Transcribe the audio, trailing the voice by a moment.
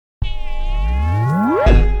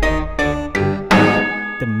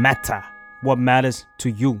matter what matters to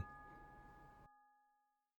you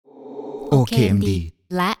OKMD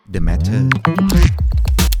และ The Matter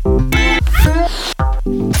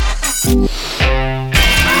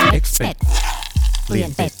Expert เปลี่ยน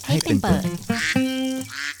เป็ดให้เป็นเปิด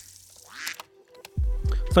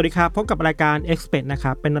สวัสดีครับพบกับรายการ Expert นะค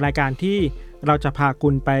รับเป็นรายการที่เราจะพาคุ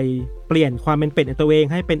ณไปเปลี่ยนความเป็นเป็ดในตัวเอง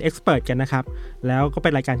ให้เป็น Expert กันนะครับแล้วก็เป็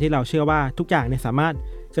นรายการที่เราเชื่อว่าทุกอย่างเนี่ยสามารถ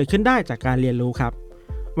เกิดขึ้นได้จากการเรียนรู้ครับ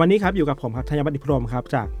วันนี้ครับอยู่กับผมครับธัญวัฒน์ อิพรหมครับ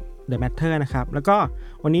จาก The Matter นะครับแล้วก็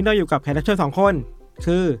วันนี้เราอยู่กับแขกรับเชิญ2คน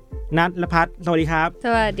คือนัทและพัทสวัสดีครับส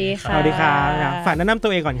วัสดีค่ะสวัสดีครับฝากแนะนำตั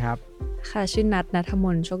วเองก่อนครับค่ะชื่อนัท ณัฐม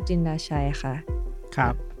นต์ โชคจินดาชัยค่ะครั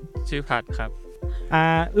บชื่อพัทครับ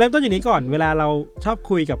เริ่มต้นอย่างนี้ก่อนเวลาเราชอบ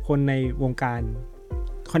คุยกับคนในวงการ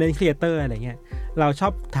Content Creator อะไรเงี้ยเราชอ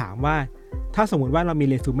บถามว่าถ้าสมมุติว่าเรามี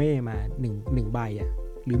เรซูเม่มา1ใบอ่ะ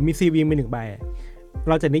หรือมี CV มา1ใบ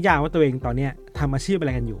เราจะนิยามว่าตัวเองตอนเนี้ยทำอาชีพอะไ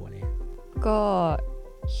รกันอยู่อะไรก็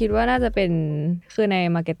คิดว่าน่าจะเป็นคือใน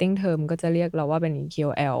marketing term ก็จะเรียกเราว่าเป็น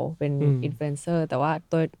KOL เป็น influencer แต่ว่า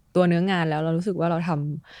ตัวเนื้องานแล้วเรารู้สึกว่าเราท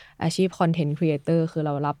ำอาชีพ content creator คือเ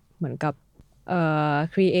รารับเหมือนกับ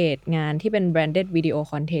create งานที่เป็น branded video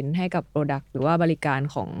content ให้กับ product หรือว่าบริการ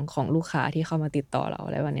ของลูกค้าที่เข้ามาติดต่อเราอ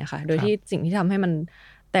ะไรแบบนี้ค่ะโดยที่สิ่งที่ทำให้มัน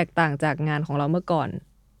แตกต่างจากงานของเราเมื่อก่อน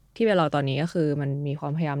ที่เป็นเราตอนนี้ก็คือมันมีควา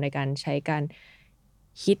มพยายามในการใช้การ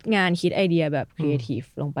คิดไอเดียแบบ creative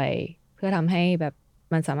ลงไปเพื่อทำให้แบบ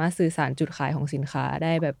มันสามารถสื่อสารจุดขายของสินค้าไ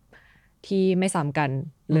ด้แบบที่ไม่ซ้ำกัน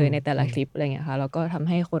เลยในแต่ละคลิปอะไรเงี้ยค่ะแล้วก็ทำ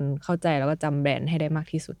ให้คนเข้าใจแล้วก็จำแบรนด์ให้ได้มาก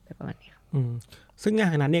ที่สุดประมาณนี้ครับซึ่งงา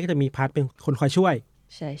นนั้นเนี่ยก็จะมีพาร์ทเป็นคนคอยช่วย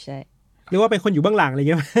ใช่ใช่หรือว่าเป็นคนอยู่เบื้องหลังอะไร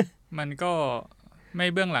เงี้ย มันก็ไม่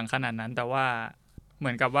เบื้องหลังขนาดนั้นแต่ว่าเห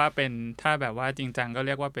มือนกับว่าเป็นถ้าแบบว่าจริงจังก็เ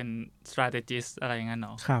รียกว่าเป็น strategist อะไรอย่างเงี้ยเน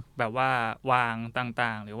าะแบบว่าวางต่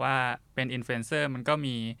างๆหรือว่าเป็น influencer มันก็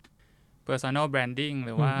มี personal branding ห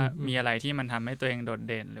รือว่ามีอะไรที่มันทำให้ตัวเองโดด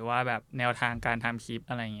เด่นหรือว่าแบบแนวทางการทำคลิป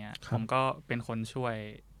อะไรเงี้ยผมก็เป็นคนช่วย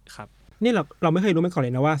ครับนี่เราไม่เคยรู้มาก่อนเล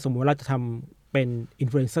ยนะว่าสมมุติว่าเราจะทำเป็น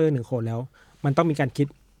influencer 1 คนแล้วมันต้องมีการคิด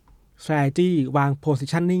strategy วาง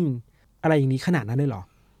positioning อะไรอย่างนี้ขนาดนั้นเลยเหรอ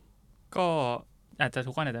ก็อาจจะ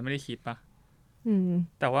ทุกคนอาจจะไม่ได้คิดปะ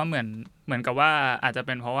แต่ว่าเหมือนกับว่าอาจจะเ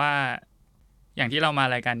ป็นเพราะว่าอย่างที่เรามา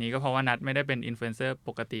รายการนี้ก็เพราะว่านัทไม่ได้เป็นอินฟลูเอนเซอร์ป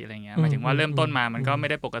กติอะไรเงี้ยหมายถึงว่าเริ่มต้นมามันก็ไม่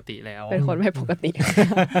ได้ปกติแล้วเป็นคนไม่ปกติ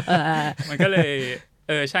มันก็เลย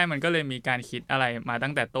ใช่มันก็เลยมีการคิดอะไรมาตั้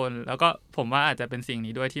งแต่ต้นแล้วก็ผมว่าอาจจะเป็นสิ่ง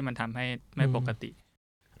นี้ด้วยที่มันทำให้ไม่ปกติ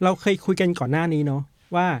เราเคยคุยกันก่อนหน้านี้เนาะ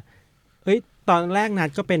ว่าตอนแรกนัท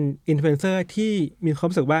ก็เป็นอินฟลูเอนเซอร์ที่มีความ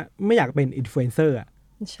รู้สึกว่าไม่อยากเป็นอินฟลูเอนเซอร์อ่ะ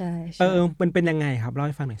ใช่มันเป็นยังไงครับเล่าใ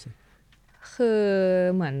ห้ฟังหน่อยสิคือ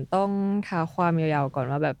เหมือนต้องท้าความยาวๆก่อน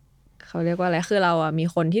ว่าแบบเขาเรียกว่าอะไรคือเราอ่ะมี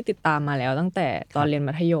คนที่ติดตามมาแล้วตั้งแต่ตอนเรียน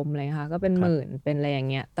มัธยมเลยค่ะก็เป็นหมื่นเป็นอะไรอย่าง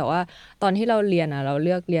เงี้ยแต่ว่าตอนที่เราเรียนอ่ะเราเ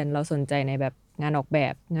ลือกเรียนเราสนใจในแบบงานออกแบ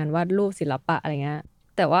บงานวาดรูปศิลปะอะไรเงี้ย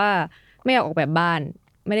แต่ว่าไม่อยากออกแบบบ้าน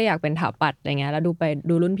ไม่ได้อยากเป็นถาปัตย์อะไรเงี้ยแล้ว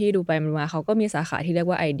ดูรุ่นพี่ดูไปมาเขาก็มีสาขาที่เรียก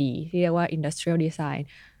ว่า ID ที่เรียกว่า Industrial Design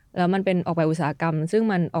แล้วมันเป็นออกแบบอุตสาหกรรมซึ่ง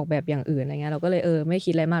มันออกแบบอย่างอื่นอะไรเงี้ยเราก็เลยไม่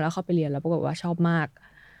คิดอะไรมากแล้วเข้าไปเรียนแล้วปรากฏว่าชอบมาก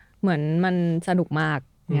เหมือนมันสนุกมาก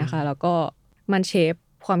เนี่ยค่ะแล้วก็มันเชฟ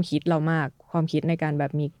ความคิดเรามากความคิดในการแบ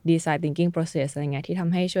บมี design thinking process อะไรเงี้ยที่ท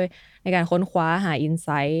ำให้ช่วยในการค้นคว้าหา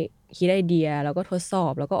insight คิดไอเดียแล้วก็ทดสอ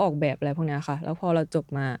บแล้วก็ออกแบบอะไรพวกนี้ค่ะแล้วพอเราจบ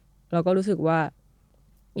มาเราก็รู้สึกว่า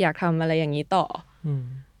อยากทำอะไรอย่างนี้ต่อ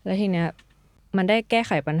แล้วทีเนี้ยมันได้แก้ไ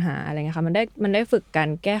ขปัญหาอะไรเงี้ยค่ะมันได้ฝึกการ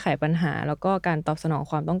แก้ไขปัญหาแล้วก็การตอบสนอง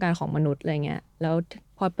ความต้องการของมนุษย์อะไรเงี้ยแล้ว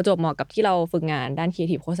พอประจวบเหมาะกับที่เราฝึกงานด้าน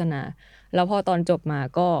creative โฆษณาแล้วพอตอนจบมา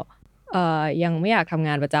ก็ยังไม่อยากทำง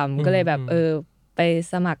านประจำก็เลยแบบไป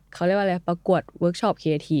สมัครเขาเรียกว่าอะไรประกวดเวิร์กช็อป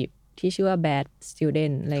creative ที่ชื่อว่า Bad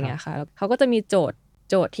Student อะไรเงี้ยค่ะแล้วเขาก็จะมีโจท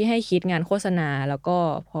ย์ที่ให้คิดงานโฆษณาแล้วก็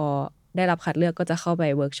พอได้รับคัดเลือกก็จะเข้าไป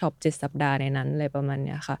เวิร์กช็อป7 สัปดาห์ในนั้นอะไรประมาณเ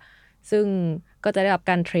นี้ยค่ะซึ่งก็จะได้รับ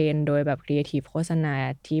การเทรนโดยแบบ creative โฆษณา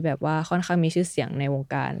ที่แบบว่าค่อนข้างมีชื่อเสียงในวง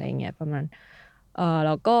การอะไรเงี้ยประมาณแ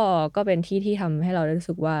ล้วก็เป็นที่ทำให้เราได้รู้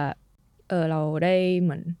สึกว่าเราได้เห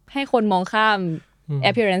มือนให้คนมองข้าม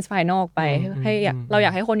appearance ภายนอกไปให้เราอย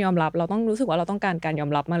ากให้คนยอมรับเราต้องรู้สึกว่าเราต้องการยอ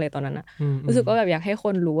มรับมากเลยตอนนั้นนะรู้สึกว่าแบบอยากให้ค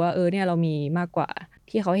นรู้ว่าเนี่ยเรามีมากกว่า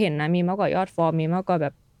ที่เขาเห็นนะมีมากกว่ายอดฟอลมีมากกว่าแบ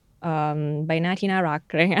บใบหน้าที่น่ารัก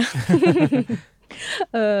อะไรเงี้ย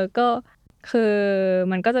ก็คือ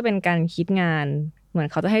มันก็จะเป็นการคิดงานเหมือน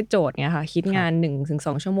เขาจะให้โจทย์เงี้ยค่ะคิดงาน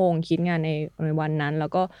 1-2 ชั่วโมงคิดงานในวันนั้นแล้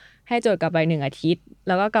วก็ให้โจทย์กลับไป1 อาทิตย์แ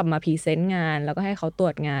ล้วก็กลับมาพรีเซนต์งานแล้วก็ให้เขาตร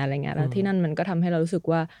วจงานอะไรเงี้ยแล้วที่นั่นมันก็ทำให้เรารู้สึก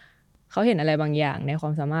ว่าเขาเห็นอะไรบางอย่างในควา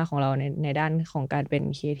มสามารถของเราในด้านของการเป็น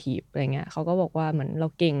ครีเอทีฟอะไรเงี้ยเขาก็บอกว่าเหมือนเรา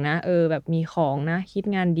เก่งนะแบบมีของนะคิด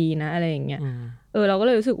งานดีนะอะไรอย่างเงี้ยเราก็เ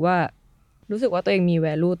ลยรู้สึกว่าตัวเองมี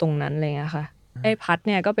value ตรงนั้นอะไรเงี้ยค่ะ ไอ้พัดเ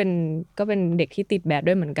นี่ยก็เป็นเด็กที่ติดแบด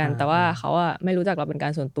ด้วยเหมือนกันแต่ว่าเขาอะไม่รู้จักเราเป็นกา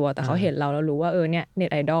รส่วนตัวแต่เขาเห็นเราแล้วรู้ว่าเนี่ยเน็ต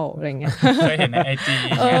ไอดอลอะไรเงี้ยเคยเห็นใน IG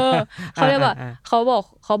เขาเรียกว่าเขา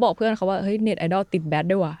บอกเพื่อนเขาว่าเฮ้ยเน็ตไอดอลติดแบด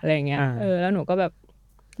ด้วยว่ะอะไรเงี้ยแล้วหนูก็แบบ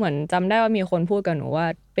เหมือนจำได้ว่ามีคนพูดกับหนูว่า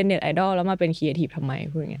เป็นเน็ตไอดอลแล้วมาเป็นครีเอทีฟทำไม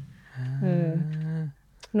พูดอย่างเงี้ย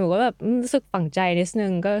หนูก็แบบรู้สึกฝังใจนิดนึ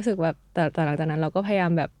งก็รู้สึกแบบแต่หลังจากนั้นเราก็พยายา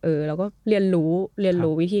มแบบเราก็เรียน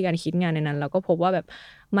รู้วิธีการคิดงานในนั้นเราก็พบว่าแบบ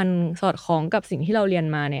มันสอดคล้องกับสิ่งที่เราเรียน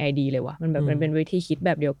มาใน ID เลยว่ะมันแบบมันเป็นวิธีคิดแ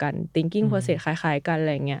บบเดียวกัน thinking process คล้ายๆกันอะไ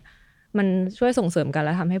รเงี้ยมันช่วยส่งเสริมกันแ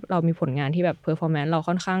ล้วทำให้เรามีผลงานที่แบบ performance เรา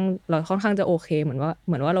ค่อนข้างจะโอเคเหมือน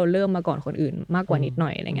ว่าเราเริ่มมาก่อนคนอื่นมากกว่านิดหน่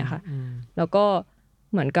อยอะไรเงี้ยค่ะแล้วก็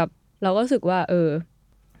เหมือนกับเราก็รู้สึกว่า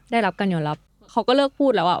ได้รับการยอมรับเขาก็เลิกพู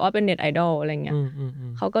ดแล้วอะว่าเป็นเน็ตไอดอลอะไรเงี้ย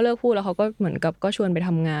เขาก็เลิกพูดแล้วเขาก็เหมือนกับก็ชวนไปท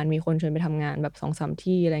ำงานมีคนชวนไปทำงานแบบ 2-3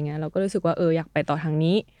 ที่อะไรเงี้ยเราก็รู้สึกว่าอยากไปต่อทาง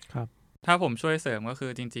นี้ครับถ้าผมช่วยเสริมก็คื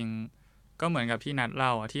อจริงๆก็เหมือนกับที่นัดเล่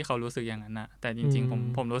าที่เขารู้สึกอย่างนั้นนะแต่จริง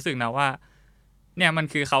ๆผมรู้สึกนะว่าเนี่ยมัน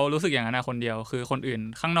คือเขารู้สึกอย่างนั้นนะคนเดียวคือคนอื่น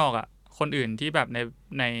ข้างนอกอะคนอื่นที่แบบ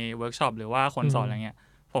ในเวิร์กช็อปหรือว่าคนสอนอะไรเงี้ย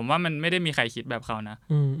ผมว่ามันไม่ได้มีใครคิดแบบเขานะ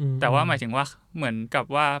แต่ว่าหมายถึงว่าเหมือนกับ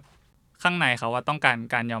ว่าข้างในเขาว่าต้อง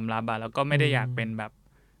การยอมรับอะแล้วก็ไม่ได้อยากเป็นแบบ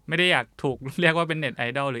ไม่ได้อยากถูกเรียกว่าเป็นเน็ตไอ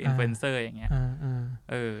ดอลหรืออินฟลูเอนเซอร์อย่างเงี้ย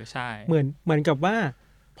ใช่เหมือนกับว่า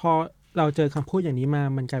พอเราเจอคำพูดอย่างนี้มา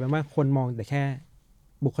มันกลายเป็นว่าคนมองแต่แค่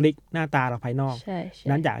บุคลิกหน้าตาเราภายนอก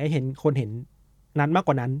นั้นอยากให้คนเห็นนั้นมากก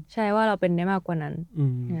ว่านั้นใช่ว่าเราเป็นได้มากกว่านั้น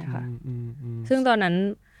นะคะซึ่งตอนนั้น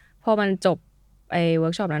พอมันจบไอ้เวิ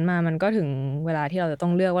ร์กช็อปนั้นมามันก็ถึงเวลาที่เราจะต้อ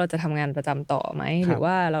งเลือกว่าเราจะทำงานประจำต่อไหมหรือ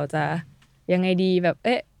ว่าเราจะยังไงดีแบบ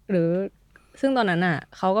หรือซึ่งตอนนั้นอ่ะ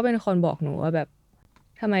เขาก็เป็นคนบอกหนูว่าแบบ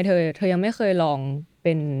ทำไมเธอยังไม่เคยลองเ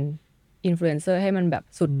ป็นอินฟลูเอนเซอร์ให้มันแบบ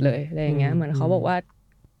สุดเลยอะไรอย่างเงี้ยเหมือนเขาบอกว่า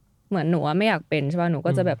เหมือนหนูไม่อยากเป็นใช่ป่ะหนู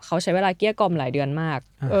ก็จะแบบเขาใช้เวลาเกลี้ยกล่อมหลายเดือนมาก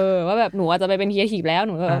ว่าแบบหนูจะไปเป็นครีเอทีฟแล้วห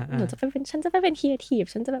นูจะไปเป็นฉันจะไปเป็นครีเอทีฟ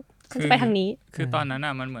ฉันจะไปทางนี้คือตอนนั้นอ่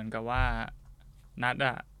ะมันเหมือนกับว่านัด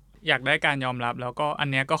อ่ะอยากได้การยอมรับแล้วก็อัน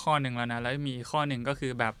เนี้ยก็ข้อนึงแล้วนะแล้วมีข้อนึงก็คื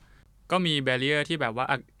อแบบก็มีแบเรียร์ที่แบบว่า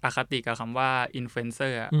อคติกับคำว่าอินฟลูเอนเซอ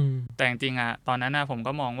ร์แต่จริงๆอ่ะตอนนั้นผม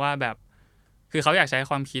ก็มองว่าแบบคือเขาอยากใช้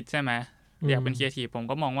ความคิดใช่ไหมอยากเป็นครีเอทีฟผม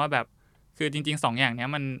ก็มองว่าแบบคือจริงๆ2อย่างเนี้ย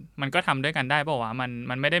มันก็ทำด้วยกันได้ป่าววะ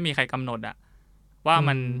มันไม่ได้มีใครกำหนดอะ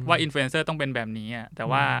ว่าอินฟลูเอนเซอร์ต้องเป็นแบบนี้อะแต่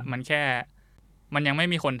ว่ามันแค่มันยังไม่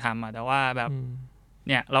มีคนทำอะแต่ว่าแบบ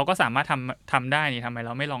เนี่ยเราก็สามารถทำได้นี่ทำไมเร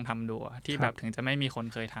าไม่ลองทำดูที่แบบถึงจะไม่มีคน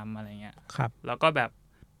เคยทำอะไรเงี้ยแล้วก็แบบ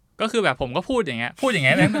ก็คือแบบผมก็พูดอย่างเงี้ย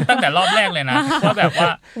ตั้งแต่รอบแรกเลยนะว่าแบบว่า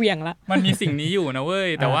เหวี่ยงละมันมีสิ่งนี้อยู่นะเว้ย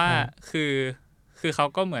แต่ว่าคือเขา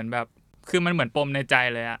ก็เหมือนแบบคือมันเหมือนปมในใจ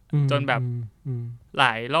เลยอะจนแบบหล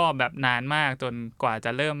ายรอบแบบนานมากจนกว่าจ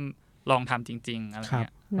ะเริ่มลองทำจริงๆอะไรเงี้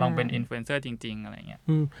ยลองเป็นอินฟลูเอนเซอร์จริงๆอะไรเงี้ย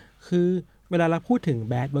คือเวลาเราพูดถึง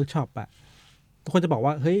แบดเวิร์กช็อปอะทุกคนจะบอก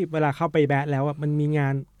ว่าเฮ้ยเวลาเข้าไปแบดแล้วอะมันมีงา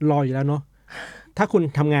นรออยู่แล้วเนาะถ้าคุณ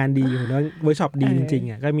ทำงานดีหรือว่าเวิร์กช็อปดีจริงๆ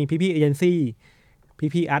อะก็มีพี่ๆเอเจนซี่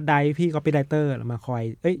พี่อาร์ตไดพี่คอปปี้ไรเตอร์มาคอย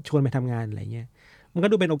ชวนไปทำงานอะไรเงี้ยมันก็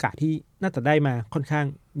ดูเป็นโอกาสที่น่าจะได้มาค่อนข้าง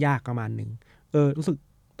ยากประมาณนึงรู้สึก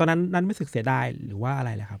ตอนนั้นไม่สึกเสียดายหรือว่าอะไร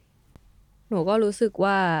แหละครับหนูก็รู้สึก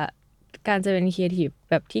ว่าการจะเป็นครีเอทีฟ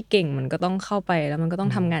แบบที่เก่งมันก็ต้องเข้าไปแล้วมันก็ต้อ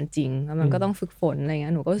งทำงานจริงแล้วมันก็ต้องฝึกฝนอะไรเงี้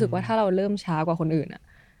ยหนูก็รู้สึกว่าถ้าเราเริ่มช้ากว่าคนอื่นอ่ะ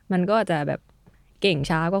มันก็จะแบบเก่ง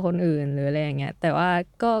ช้ากว่าคนอื่นหรืออะไรอย่างเงี้ยแต่ว่า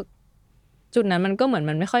ก็จุดนั้นมันก็เหมือน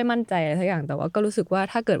มันไม่ค่อยมั่นใจอะไรสักอย่างแต่ว่าก็รู้สึกว่า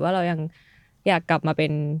ถ้าเกิดว่าเรายังอยากกลับมาเป็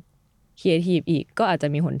นครีเอทีฟอีกก็อาจจะ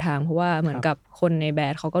มีหนทางเพราะว่าเหมือนกับคนในแบร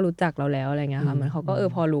นด์เขาก็รู้จักเราแล้วอะไรเงี้ยค่ะมันเขาก็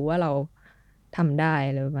พอรู้ว่าเราทำได้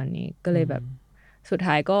อะไรประมาณนี้ก็เลยแบบสุด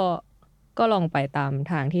ท้ายก็ลองไปตาม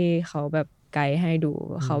ทางที่เขาแบบไกด์ให้ดู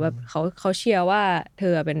เขาแบบเขาเชื่อว่าเธ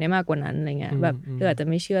อเป็นได้มากกว่านั้นอะไรเงี้ยแบบเธออาจจะ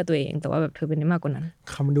ไม่เชื่อตัวเองแต่ว่าแบบเธอเป็นได้มากกว่านั้น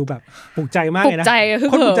คำดูแบบปลุกใจมากเลยนะ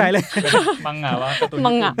คนปลุกใจเลยมังงะว่า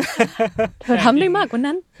มังงะเธอทำได้มากกว่า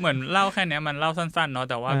นั้นเหมือนเล่าแค่นี้มันเล่าสั้นๆเนาะ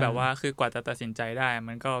แต่ว่าแบบว่าคือกว่าจะตัดสินใจได้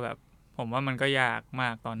มันก็แบบผมว่ามันก็ยากมา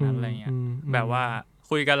กตอนนั้นอะไรเงี้ยแบบว่า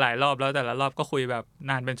คุยกันหลายรอบแล้วแต่ละรอบก็คุยแบบ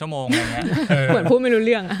นานเป็นชั่วโมงอะไรเงี้ยเหมือนพูดไม่รู้เ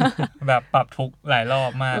รื่องแบบปรับทุกหลายรอ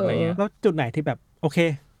บมากอะไรเงี้ยแล้วจุดไหนที่แบบโอเค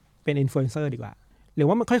เป็นอินฟลูเอนเซอร์ดีกว่าหรือ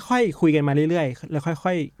ว่ามันค่อยๆคุยกันมาเรื่อยๆแล้วค่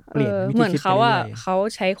อยๆเปลี่ยนวิธีคิดไปเรื่อยๆเหมือนเขา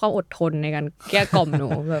ใช้ความอดทนในการแก้กล่อมหนู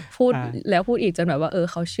แบบพูดแล้วพูดอีกจนแบบว่า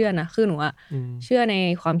เขาเชื่อนะคือหนูเชื่อใน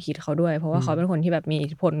ความคิดเขาด้วยเพราะว่าเขาเป็นคนที่แบบมีอิท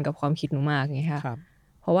ธิพลกับความคิดหนูมากไงค่ะ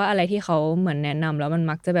เพราะว่าอะไรที่เขาเหมือนแนะนำแล้วมัน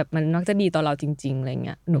มักจะดีต่อเราจริงๆอะไรเ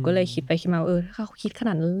งี้ยหนูก็เลยคิดไปคิดมาเขาคิดขน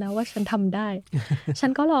าดนั้นแล้วว่าฉันทำได้ ฉั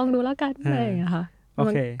นก็ลองดูแล้วกันอะไรอย่างเงี้ยค่ะ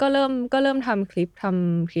มันก็เริ่มทำคลิปท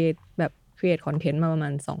ำครีเอทแบบcreate content มาประมา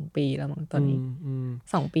ณ2ปีแล้วมั้งตอนนี้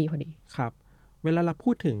2ปีพอดีครับเวลาเราพู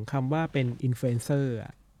ดถึงคำว่าเป็นอินฟลูเอนเซอร์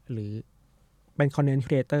หรือเป็นคอนเทนต์ค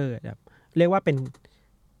รีเอเตอร์แบบ เรียกว่าเป็น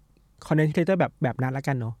content creator แบบนั้นละ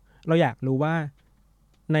กันเนาะเราอยากรู้ว่า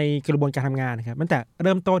ในกระบวนการทำงานนะครับตั้งแต่เ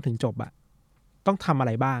ริ่มต้นถึงจบอะต้องทำอะไ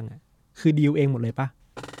รบ้างอะคือดีลเองหมดเลยปะ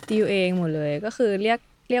ดีลเองหมดเลยก็คือเรี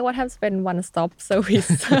ยกว่าแทบจะเป็น one stop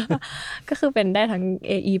service ก็คือเป็นได้ทั้ง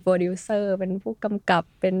AE producer เป็นผู้กำกับ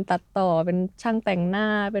เป็นตัดต่อเป็นช่างแต่งหน้า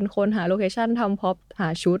เป็นคนหาโลเคชั่นทำพ็อปหา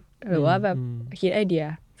ชุดหรือว่าแบบคิดไอเดีย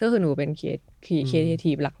ก็คือหนูเป็น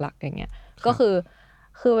creative หลักๆอย่างเงี้ยก็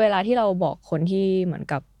คือเวลาที่เราบอกคนที่เหมือน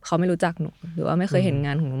กับเขาไม่รู้จักหนูหรือว่าไม่เคยเห็นง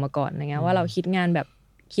านของหนูมาก่อนอะไรเงี้ยว่าเราคิดงานแบบ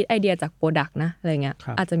คิดไอเดียจากโปรดักต์นะอะไรเงี้ย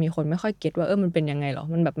อาจจะมีคนไม่ค่อยเก็ตว่ามันเป็นยังไงหรอ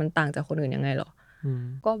มันแบบมันต่างจากคนอื่นยังไงหรอ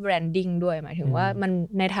ก็แบรนดิ้งด้วยหมายถึงว่ามัน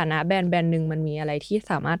ในฐานะแบรนด์นึงมันมีอะไรที่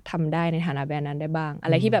สามารถทำได้ในฐานะแบรนด์นั้นได้บ้างอะ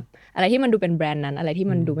ไรที่แบบอะไรที่มันดูเป็นแบรนด์นั้นอะไรที่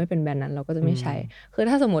มันดูไม่เป็นแบรนด์นั้นเราก็จะไม่ใช้คือ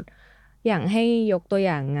ถ้าสมมติอย่างให้ยกตัวอ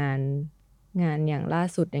ย่างงานอย่างล่า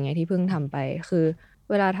สุดอย่างเงี้ยที่เพิ่งทำไปคือ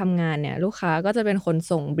เวลาทำงานเนี่ยลูกค้าก็จะเป็นคน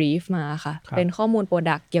ส่งบรีฟมาค่ะเป็นข้อมูลโปร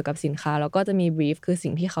ดักต์เกี่ยวกับสินค้าแล้วก็จะมีบรีฟคือสิ่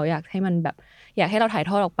งที่เขาอยากให้มันแบบอยากให้เราถ่าย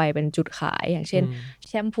ทอดออกไปเป็นจุดขายอย่างเช่นแ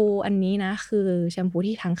ชมพูอันนี้นะคือแชมพู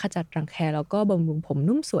ที่ทั้งขจัดรังแคแล้วก็บำรุงผม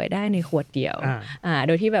นุ่มสวยได้ในขวดเดียวโ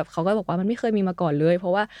ดยที่แบบเขาก็บอกว่ามันไม่เคยมีมาก่อนเลยเพรา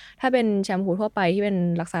ะว่าถ้าเป็นแชมพูทั่วไปที่เป็น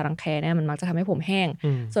รักษารังแคเนี่ยมันมักจะทำให้ผมแห้ง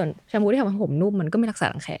ส่วนแชมพูที่ทำให้ผมนุ่มมันก็ไม่รักษา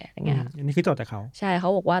รังแคอย่างเงี้ยอันนี้คือโจทย์จากเขาใช่เขา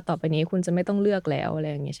บอกว่าต่อไปนี้คุณจะไม่ต้องเลือกแล้วอะไร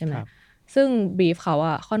อย่างเงี้ยใช่ไหมซึ่งบรีฟเขาอ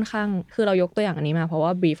ะค่อนข้างคือเรายกตัวอย่างอันนี้มาเพราะว่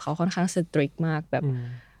าบรีฟเขาค่อนข้างสตริกมากแบบ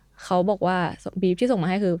เขาบอกว่าบรีฟที่ส่งมา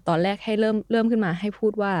ให้คือตอนแรกให้เริ่มขึ้นมาให้พู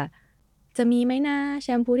ดว่าจะมีไหมนะแช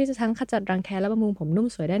มพูที่จะทั้งขจัดรังแคและบำรุงผมนุ่ม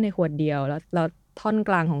สวยได้ในขวดเดียวแล้วท่อนก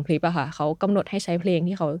ลางของคลิปอะค่ะเขากำหนดให้ใช้เพลง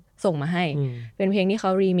ที่เขาส่งมาให้เป็นเพลงที่เข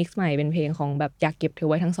ารีมิกซ์ใหม่เป็นเพลงของแบบอยากเก็บเธอ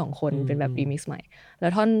ไว้ทั้งสองคนเป็นแบบรีมิกซ์ใหม่แล้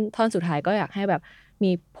วท่อนสุดท้ายก็อยากให้แบบ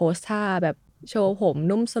มีโพสท่าแบบโชว์ผม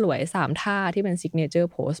นุ่มสลวย3ท่าที่เป็นซิกเนเจอ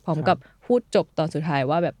ร์โพสพร้อมกับพูดจบตอนสุดท้าย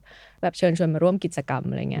ว่าแบบเชิญชวนมาร่วมกิจกรรม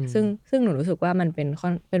อะไรเงี้ยซึ่งหนูรู้สึกว่ามันเป็น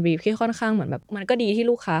บรีฟที่ค่อนข้างเหมือนแบบมันก็ดีที่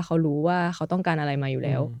ลูกค้าเขารู้ว่าเขาต้องการอะไรมาอยู่แ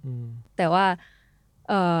ล้วแต่ว่า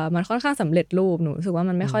มันค่อนข้างสำเร็จรูปหนูรู้สึกว่า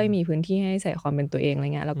มันไม่ค่อยมีพื้นที่ให้ใส่ความเป็นตัวเองอะไร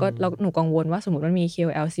เงี้ยแล้วก็หนูกังวลว่าสมมติมันมี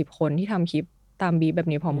KOL 10 คนที่ทำคลิปตามบีฟแบบ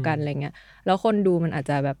นี้พร้อมกันอะไรเงี้ยแล้วคนดูมันอาจ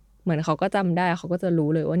จะแบบเหมือนเขาก็จำได้เขาก็จะรู้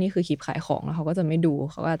เลยว่านี่คือคลิปขายของแล้วเขาก็จะไม่ดู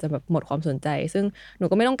เขาก็อาจจะแบบหมดความสนใจซึ่งหนู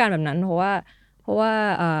ก็ไม่ต้องการแบบนั้นเพราะว่า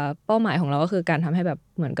เป้าหมายของเราก็คือการทำให้แบบ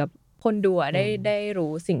เหมือนกับคนดูได้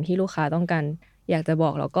รู้สิ่งที่ลูกค้าต้องการอยากจะบอ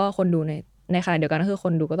กแล้วก็คนดูในขณะเดียวกันก็คือค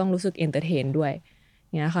นดูก็ต้องรู้สึกเอนเตอร์เทนด้วย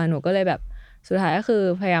เนี่ยค่ะหนูก็เลยแบบสุดท้ายก็คือ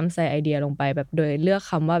พยายามใส่ไอเดียลงไปแบบโดยเลือก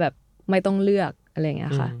คำว่าแบบไม่ต้องเลือกอะไรอย่างเงี้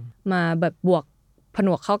ยค่ะมาแบบบวกผน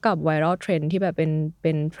วกเข้ากับไวรัลเทรนด์ที่แบบเ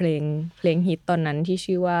ป็นเพลงฮิตตอนนั้นที่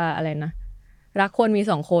ชื่อว่าอะไรนะรักควรมี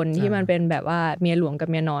2คนที่มันเป็นแบบว่าเมียหลวงกับ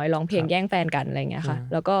เมียน้อยร้องเพลงแย่งแฟนกันอะไรอย่างเงี้ยค่ะ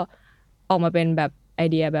แล้วก็ออกมาเป็นแบบไอ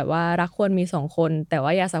เดียแบบว่ารักควรมี2คนแต่ว่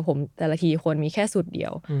ายาสระผมแต่ละทีควรมีแค่สูตรเดีย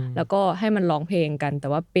วแล้วก็ให้มันร้องเพลงกันแต่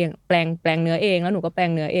ว่าแปลงเนื้อเองแล้วหนูก็แปลง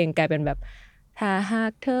เนื้อเองกลายเป็นแบบถ้าหา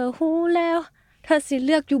กเธอหูแล้วเธอสิเ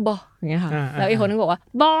ลือกอยู่บ่อย่างเงี้ยค่ะแล้วอีกคนนึงบอกว่า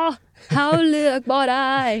บ่เฮาเลือกบ่ไ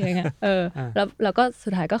ด้อย่างเงี้ยแล้วก็สุ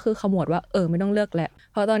ดท้ายก็คือขมวดว่าไม่ต้องเลือกแหละ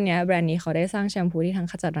เพราะตอนนี้แบรนด์นี้เขาได้สร้างแชมพูที่ทั้ง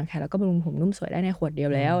ขจัดรังแคแล้วก็บำรุงผมนุ่มสวยได้ในขวดเดียว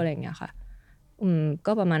แล้วอะไรอย่างเงี้ยค่ะ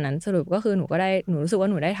ก็ประมาณนั้นสรุปก็คือหนูรู้สึกว่า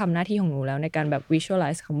หนูได้ทำหน้าที่ของหนูแล้วในการแบบ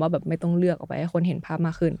visualize คำว่าแบบไม่ต้องเลือกออกไปให้คนเห็นภาพม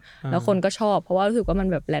ากขึ้นแล้วคนก็ชอบเพราะว่ารู้สึกว่ามัน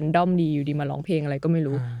แบบแรนดอมดีอยู่ดีมาร้องเพลงอะไรก็ไม่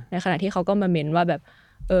รู้ในขณะที่เขาก็มาเมนว่าแบบ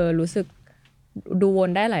รู้สึกดูวน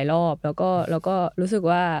ได้หลายรอบแล้วก็รู้สึก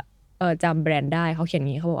ว่าจำแบรนด์ได้เขาเขียน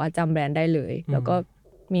งี้เขาบอกว่าจำแบรนด์ได้เลยแล้วก็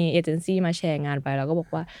มีเอเจนซี่มาแชร์งานไปแล้วก็บอก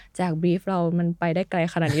ว่าจากบรีฟเรามันไปได้ไกล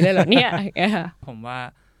ขนาดนี้เลยเหรอเนี่ยผมว่า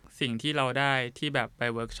สิ่งที่เราได้ที่แบบไป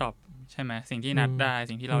เวิร์กช็อปใช่ไหมสิ่งที่นัดได้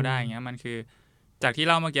สิ่งที่เราได้อย่างเงี้ยมันคือจากที่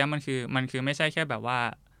เล่าเมื่อกี้มันคือไม่ใช่แค่แบบว่า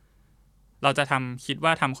เราจะคิดว่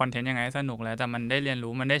าทำคอนเทนต์ยังไงให้สนุกแล้วแต่มันได้เรียน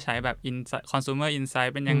รู้มันได้ใช้แบบconsumer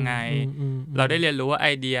insight เป็นยังไงเราได้เรียนรู้ว่าไอ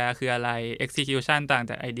เดียคืออะไร execution ต่าง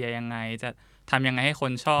จากไอเดียยังไงจะทำยังไงให้ค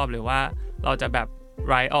นชอบหรือว่าเราจะแบบ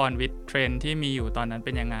ride on with trend ที่มีอยู่ตอนนั้นเ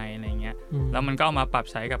ป็นยังไงอะไรเงี้ยแล้วมันก็เอามาปรับ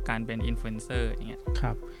ใช้กับการเป็น influencer อย่างเงี้ยค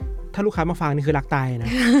รับถ้าลูกค้ามาฟังนี่คือรักตายนะ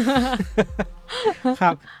ค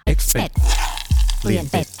รับ Expect เปลี่ยน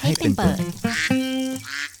เป็ดให้เป็นเปิด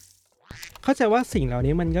เข้าใจว่าสิ่งเหล่า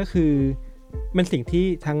นี้มันก็คือเป็นสิ่งที่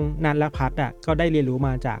ทั้งนันและพัดก็ได้เรียนรู้ม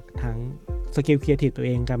าจากทั้งสกิลครีเอทีฟตัวเ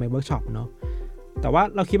องการไปเวิร์กช็อปเนาะแต่ว่า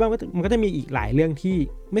เราคิดว่ามันก็จะมีอีกหลายเรื่องที่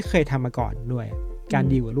ไม่เคยทำมาก่อนด้วยการ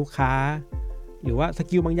ดีลกับลูกค้าหรือว่าส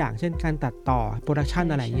กิลบางอย่างเช่นการตัดต่อโปรดักชัน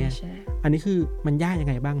อะไรเงี้ยอันนี้คือมันยากยัง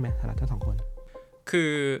ไงบ้างไหมสำหรับทั้งสองคนคื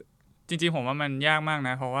อจริงๆผมว่ามันยากมากน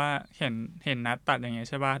ะเพราะว่าเห็นนัดตัดอย่างเงี้ย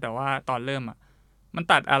ใช่ป่ะแต่ว่าตอนเริ่มมัน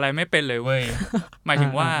ตัดอะไรไม่เป็นเลยเว้ย หมายถึ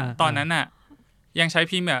งว่าตอนนั้นยังใช้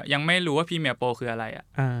พรีเมียร์ยังไม่รู้ว่าพรีเมียร์โปรคืออะไร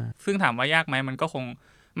ซึ่งถามว่ายากไหมมันก็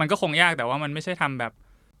มันก็คงยากแต่ว่ามันไม่ใช่ทำแบบ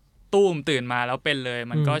ตุ้มตื่นมาแล้วเป็นเลย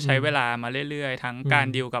มันก็ใช้เวลามาเรื่อยๆทั้งการ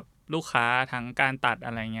ดีลกับลูกค้าทั้งการตัดอ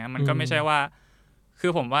ะไรเงี้ยมันก็ไม่ใช่ว่าคื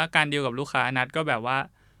อผมว่าการดีลกับลูกค้านัดก็แบบว่า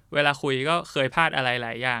เวลาคุยก็เคยพลาดอะไรหล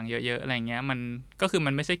ายอย่างเยอะๆอะไรเงี้ยมันก็คือ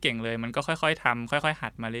มันไม่ใช่เก่งเลยมันก็ค่อยๆทำค่อยๆหั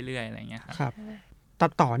ดมาเรื่อยๆอะไรเงี้ยครับตั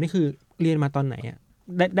ดต่อนี่คือเรียนมาตอนไหนอ่ะ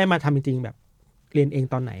ได้มาทำจริงๆแบบเรียนเอง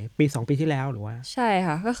ตอนไหนปี2ปีที่แล้วหรือว่าใช่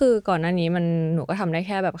ค่ะก็คือก่อนหน้านี้หนูก็ทำได้แ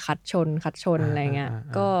ค่แบบคัดชนอะไรเงี้ย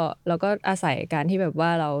ก็เราก็อาศัยการที่แบบว่า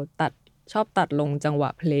เราชอบตัดลงจังหวะ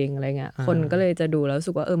เพลงอะไรเงี้ยคนก็เลยจะดูแล้วรู้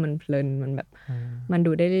สึกว่ามันเพลินมันแบบมัน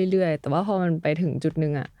ดูได้เรื่อยๆแต่ว่าพอมันไปถึงจุดนึ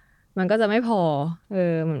งอ่ะมันก็จะไม่พอ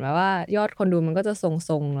เหมือนแบบว่ายอดคนดูมันก็จะท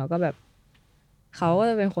รงๆแล้วก็แบบเขาก็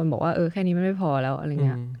จะเป็นคนบอกว่าแค่นี้มันไม่พอแล้วอะไรเ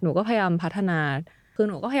งี้ยหนูก็พยายามพัฒนาคือ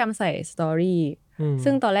หนูก็พยายามใส่สตอรี่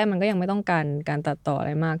ซึ่งตอนแรกมันก็ยังไม่ต้องการตัดต่ออะไ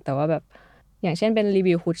รมากแต่ว่าแบบอย่างเช่นเป็นรี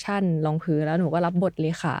วิวคุชชั่นรองพื้นแล้วหนูก็รับบทเล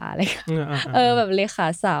ขาอะไรแบบเลขา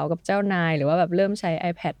สาวกับเจ้านายหรือว่าแบบเริ่มใช้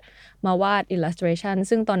iPad มาวาด illustration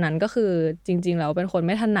ซึ่งตอนนั้นก็คือจริงๆแล้วเป็นคนไ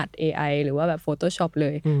ม่ถนัด AI หรือว่าแบบ Photoshop เล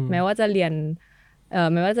ยแม้ว่าจะเรียน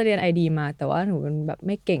ID มาแต่ว่าหนูเป็นแบบไ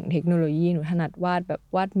ม่เก่งเทคโนโลยีหนูถนัดวาดแบบ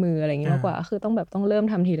วาดมืออะไรอย่างงี้มากกว่าคือต้องเริ่ม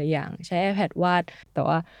ทำทีละอย่างใช้ iPad วาดแต่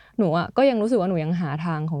ว่าหนูอ่ะก็ยังรู้สึกว่าหนูยังหาท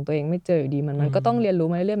างของตัวเองไม่เจออยู่ดีมันก็ต้องเรียนรู้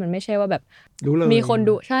มาเรื่อยๆมันไม่ใช่ว่าแบบมีคน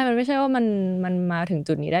ดูใช่มันไม่ใช่ว่ามันมาถึง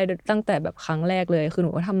จุดนี้ได้ตั้งแต่แบบครั้งแรกเลยคือหนู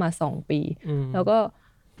ก็ทำมา2ปีแล้วก็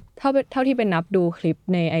เท่าที่ไปนับดูคลิป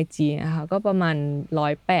ใน IG นะคะก็ประมาณ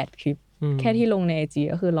108คลิปแค่ที่ลงใน IG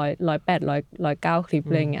ก็คือ109คลิป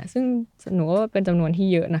อะไรเงี้ยซึ่งหนูว่าเป็นจำนวนที่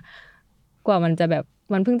เยอะนะกว่ามันจะแบบ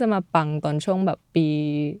มันเพิ่งจะมาปังตอนช่วงแบบปี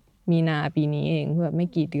มีนาปีนี้เองแบบไม่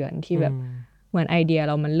กี่เดือนที่แบบเหมือนไอเดียเ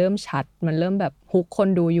รามันเริ่มชัดมันเริ่มแบบฮุกคน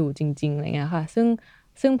ดูอยู่จริงๆอะไรเงี้ยค่ะ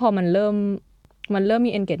ซึ่งพอมันเริ่ม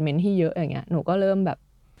มี engagement ที่เยอะอย่างเงี้ยหนูก็เริ่มแบบ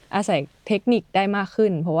อาศัยเทคนิคได้มากขึ้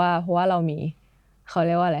นเพราะว่าเรามีเขาเ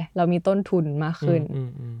รียกว่าอะไรเรามีต้นทุนมากขึ้น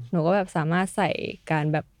หนูก็แบบสามารถใส่การ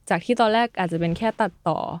แบบจากที่ตอนแรกอาจจะเป็นแค่ตัด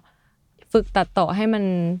ต่อฝึกตัดต่อให้มั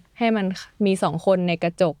นมี2คนในกร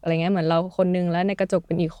ะจกอะไรเงี้ยเหมือนเราคนนึงแล้วในกระจกเ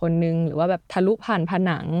ป็นอีกคนนึงหรือว่าแบบทะลุผ่านผ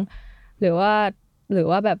นังหรือ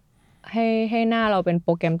ว่าแบบให้หน้าเราเป็นโป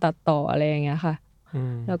รแกรมตัดต่ออะไรอย่างเงี้ยค่ะ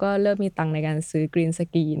แล้วก็เริ่มมีตังค์ในการซื้อกรีนส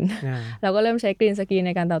กรีนแล้วก็เริ่มใช้กรีนสกรีนใ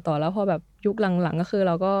นการตัดต่อแล้วพอแบบยุคหลังๆก็คือเ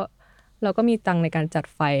ราก็มีตังค์ในการจัด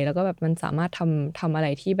ไฟแล้วก็แบบมันสามารถทำอะไร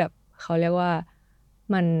ที่แบบเขาเรียกว่า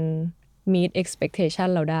มัน meet expectation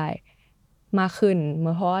เราได้มากขึ้น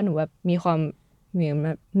เพราะว่าหนูแบบมีความเห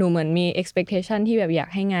มือนมี expectation ที่แบบอยาก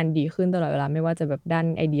ให้งานดีขึ้นตลอดเวลาไม่ว่าจะแบบด้าน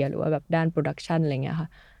ไอเดียหรือว่าแบบด้าน production อะไรเงี้ยค่ะ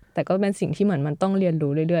แต่ก็เป็นสิ่งที่เหมือนมันต้องเรียน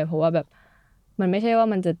รู้เรื่อยๆเพราะว่าแบบมันไม่ใช่ว่า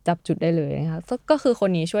มันจะจับจุดได้เลยนะคะก็คือคน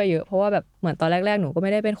นี้ช่วยเยอะเพราะว่าแบบเหมือนตอนแรกๆหนูก็ไ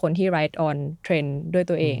ม่ได้เป็นคนที่ write on trend ด้วย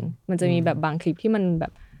ตัวเองมันจะมีแบบบางคลิปที่มันแบ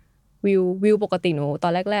บวิวปกติหนูตอ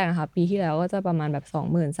นแรกๆนะคะปีที่แล้วก็จะประมาณแบบ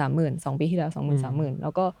 20,000 30,000 2ปีที่แล้ว 20,000 30,000 แล้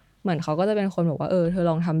วก็เหมือนเขาก็จะเป็นคนบอกว่าเธอ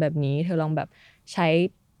ลองทำแบบนี้เธอลองแบบใช้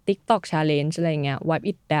TikTok challenge อะไรเงี้ย wipe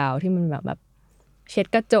it down ที่มันแบบเช็ด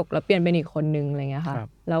กระจกแล้วเปลี่ยนเป็นอีกคนนึงอะไรเงี้ยค่ะ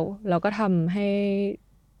แล้วเราก็ทำให้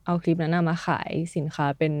เอาคลิปนั้นมาขายสินค้า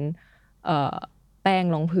เป็นแป้ง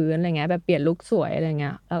รองพื้นอะไรเงี้ยแบบเปลี่ยนลุคสวยอะไรเงี้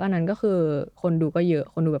ยแล้วอันนั้นก็คือคนดูก็เยอะ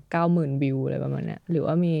คนดูแบบ 90,000 วิวอะไรประมาณเนี้ยหรือ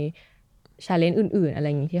ว่ามีchallenge อื่นๆอะไร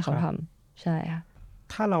อย่างงี้ที่เขาทำใช่ค่ะ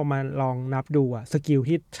ถ้าเรามาลองนับดูอะสกิล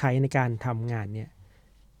ที่ใช้ในการทำงานเนี่ย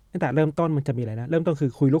ตั้งแต่เริ่มต้นมันจะมีอะไรนะเริ่มต้นคื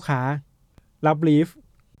อคุยลูกค้ารับบรีฟ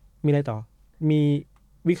มีอะไรต่อมี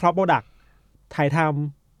วิเคราะห์โปรดักต์ถ่ายท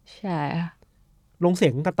ำใช่ค่ะลงเสี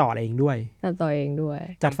ยงตัดต่อเองด้วยตัดต่อเองด้วย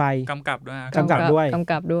จัดไฟกำกับด้วยจัด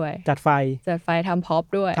ไฟทำพ็อป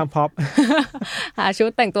ด้วยทำพ็อป หาชุด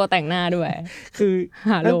แต่งตัวแต่งหน้าด้วยคือ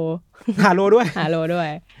หาโลด้วย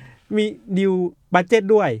มีดิวบัดเจ็ต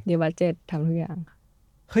ด้วยดิวบัดเจ็ตทำทุกอย่าง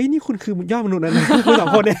เฮ้ยนี่คุณคือยอดมนุษย์นะ คุณ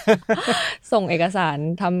2คนเนี่ย ส่งเอกสาร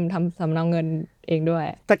ทำสำเนาเงินเองด้วย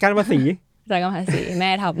จัดการภาษีแม่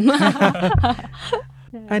ทำ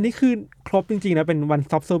อันนี้คือครบจริงๆนะเป็น one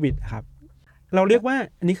stop service ครับเราเรียกว่า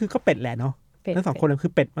อันนี้คือก็เป็ดแหละเนาะทั้ง2คนนั้นคื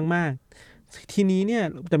อเป็ดมากๆทีนี้เนี่ย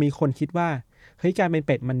จะมีคนคิดว่าเฮ้ยการเป็นเ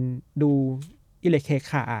ป็ดมันดูอิเล็กเค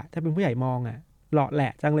ขาถ้าเป็นผู้ใหญ่มองหล่อแหล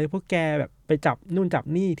ะจังเลยพวกแกแบบไปจับนู่นจับ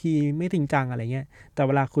นี่ทีไม่จริงจังอะไรเงี้ยแต่เ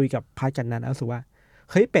วลาคุยกับพาร์ทกันนั้นรู้สึกว่า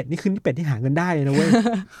เฮ้ยเป็ดนี่คือเป็ดที่หาเงินได้เลยนะเว้ย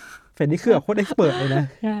เป็ดนี่คือแบบโคตรเอ็กซ์เพิร์ทเลยนะ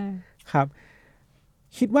ใช่ครับ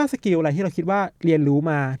คิดว่าสกิลอะไรที่เราคิดว่าเรียนรู้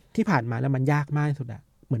มาที่ผ่านมาแล้วมันยากมากที่สุดอะ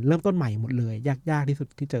เหมือนเริ่มต้นใหม่หมดเลยยากที่สุด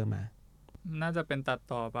ที่เจอมาน่าจะเป็นตัด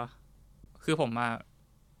ต่อปะคือผม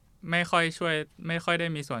ไม่ค่อยได้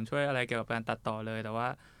มีส่วนช่วยอะไรเกี่ยวกับการตัดต่อเลยแต่ว่า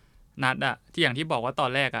นัดที่อย่างที่บอกว่าตอ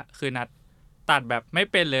นแรกคือนัดตัดแบบไม่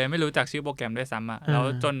เป็นเลยไม่รู้จักชื่อโปรแกรมด้วยซ้ำแล้ว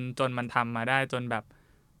จนมันทำมาได้จนแบบ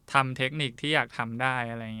ทำเทคนิคที่อยากทำได้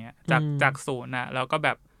อะไรเงี้ยจากศูนย์นะแล้วก็แบ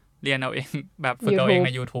บเรียนเอาเองแบบฝึกเอาเองใน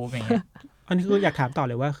YouTube อย่างเงี้ยอันนี้คืออยากถามต่อ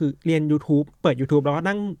เลยว่าคือเรียน YouTube เปิด YouTube แล้วก็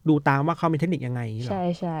นั่งดูตามว่าเขามีเทคนิคยังไงใช่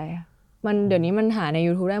ใช่มันเดี๋ยวนี้มันหาใน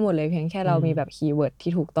YouTube ได้หมดเลยเพียงแค่เรามีแบบคีย์เวิร์ด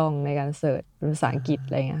ที่ถูกต้องในการเสิร์ชเป็นภาษาอังกฤษอ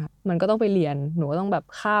ะไรเงี้ยค่ะมันก็ต้องไปเรียนหนูก็ต้องแบบ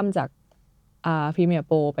ข้ามจากPremiere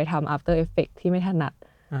Pro ไปทำ After Effects ที่ไม่ถนัด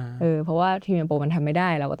เพราะว่า Premiere Pro มันทำไม่ได้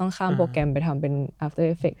เราก็ต้องข้ามโปรแกรมไปทำเป็น After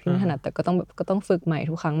Effects ที่ไม่ถนัดแต่ก็ต้องฝึกใหม่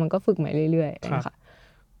ทุกครั้งมันก็ฝึกใหม่เรื่อยๆนะคะ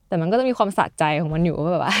แต่มันก็จะมีความสะใจของมันอยู่ว่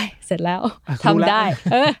าแบบเสร็จแล้วทำได้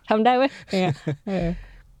ทำได้เว้ย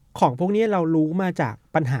ของพวกนี้เรารู้มาจาก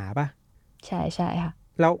ปัญหาป่ะใช่ใช่ค่ะ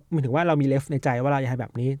แล้วหมายถึงว่าเรามีเลฟในใจว่าเราอยากให้แบ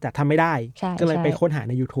บนี้แต่ทำไม่ได้ก็เลยไปค้นหา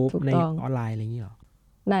ใน YouTube ในออนไลน์อะไรอย่างนี้หรอ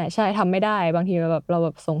ใช่ทำไม่ได้บางทีเราแบ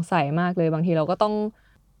บสงสัยมากเลยบางทีเราก็ต้อ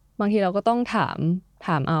งถา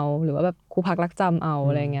มเอาหรือว่าแบบครูพักรักจำเอา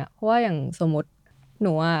อะไรเงี้ยเพราะว่าอย่างสมมติห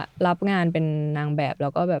นูรับงานเป็นนางแบบแล้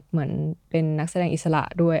วก็แบบเหมือนเป็นนักแสดงอิสระ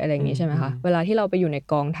ด้วยอะไรอย่างงี้ใช่ไหมคะเวลาที่เราไปอยู่ใน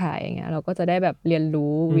กองถ่ายอย่างเงี้ยเราก็จะได้แบบเรียน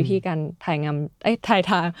รู้วิธีการถ่า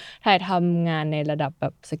ยทำงานในระดับแบ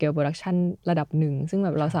บสเกลโปรดักชันระดับหนึ่งซึ่งแบ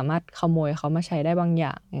บเราสามารถขโมยเขามาใช้ได้บางอ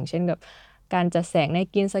ย่างอย่างเช่นแบบการจัดแสงใน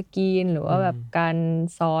กรีนสกรีนหรือว่าแบบการ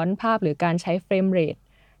ซ้อนภาพหรือการใช้เฟรมเรท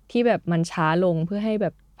ที่แบบมันช้าลงเพื่อให้แบ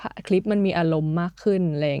บคลิปมันมีอารมณ์มากขึ้น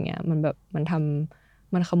อะไรอย่างเงี้ยมันแบบมั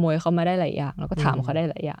นขโมยเขามาได้หลายอย่างแล้วก็ถามเขาได้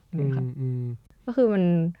หลายอย่างนะคะก็คือมัน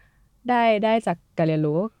ได้จากการเรียน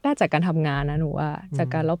รู้ได้จากการทำงานนะหนูว่าจาก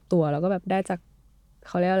การรอบตัวแล้วก็แบบได้จากเ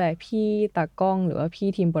ขาเรียกอะไรพี่ตากล้องหรือว่าพี่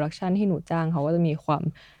ทีมโปรดักชันที่หนูจ้างเขาก็จะมีความ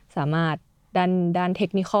สามารถด้านเทค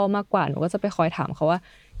นิคอลมากกว่าหนูก็จะไปคอยถามเขาว่า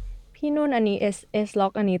พี่นุ่นอันนี้ S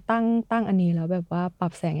lock อันนี้ตั้งอันนี้แล้วแบบว่าปรั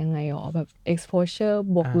บแสงยังไงหรอแบบ exposure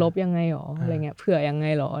บวกลบยังไงหรออะไรเงี้ยเผื่อยังไง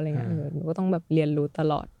หรออะไรเงี้ยหนูก็ต้องแบบเรียนรู้ต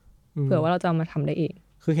ลอดเผื่อว่าเราจะมาทำได้เอง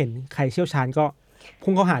คือเห็นใครเชี่ยวชาญก็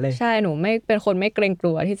พุ่งเข้าหาเลยใช่หนูไม่เป็นคนไม่เกรงก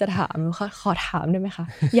ลัวที่จะถามหนูขอถามได้ไหมคะ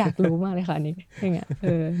อยากรู้มากเลยค่ะนี่อย่างเงี้ย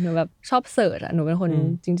หนูแบบชอบเสิร์ชหนูเป็นคน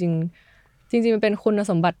จริงมันเป็นคุณ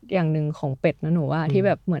สมบัติอย่างหนึ่งของเป็ดนะหนูว่าที่แ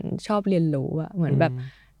บบเหมือนชอบเรียนรู้เหมือนแบบ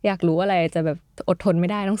อยากรู้อะไรจะแบบอดทนไม่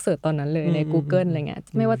ได้ต้องเสิร์ชตอนนั้นเลยใน Google อะไรเงี้ย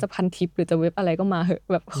ไม่ว่าจะพันทิปหรือจะเว็บอะไรก็มาเหอะ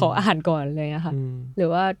แบบขออ่านก่อนเลยนะคะหรือ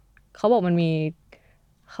ว่าเขาบอกมันมี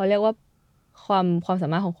เขาเรียกว่าความสา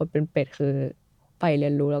มารถของคนเป็นเป็ดคือไปเรี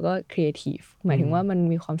ยนรู้แล้วก็ครีเอทีฟหมายถึงว่ามัน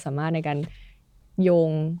มีความสามารถในการโย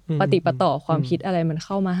งปฏิปต่อความคิดอะไรมันเ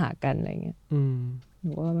ข้ามาหากันอะไรเงี้ยห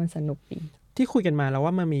นูว่ามันสนุกดีที่คุยกันมาแล้วว่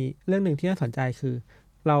ามันมีเรื่องหนึ่งที่น่าสนใจคือ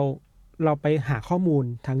เราไปหาข้อมูล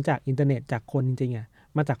ทั้งจากอินเทอร์เน็ตจากคนจริง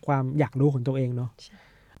ๆมาจากความอยากรู้ของตัวเองเนาะ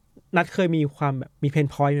นัดเคยมีความแบบมีเพน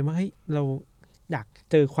พอยต์ไหมว่าเฮ้ยเราอยาก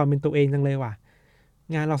เจอความเป็นตัวเองจังเลยว่ะ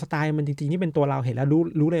งานเราสไตล์มันจริงๆนี่เป็นตัวเราเห็นแล้ว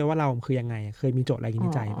รู้เลยว่าเราคือยังไงเคยมีโจทย์อะไรใน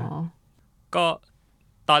ใจป่ะก็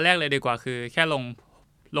ตอนแรกเลยดีกว่าคือแค่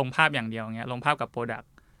ลงภาพอย่างเดียวเงี้ยลงภาพกับโปรดักต์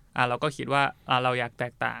เราก็คิดว่าเราอยากแต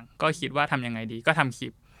กต่างก็คิดว่าทำยังไงดีก็ทำคลิ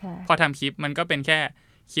ปพอทำคลิปมันก็เป็นแค่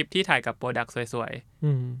คลิปที่ถ่ายกับโปรดักต์สวย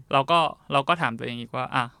ๆเราก็ถามตัวเองอีกว่า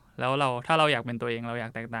แล้วถ้าเราอยากเป็นตัวเองเราอยา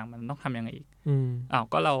กแตกต่างมันต้องทำยังไงอีก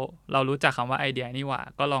ก็เรารู้จักคำว่าไอเดียนี่หว่า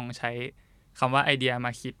ก็ลองใช้คำว่าไอเดียม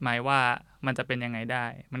าคิดไหมว่ามันจะเป็นยังไงได้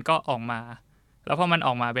มันก็ออกมาแล้วพอมันอ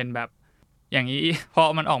อกมาเป็นแบบอย่างนี้พอ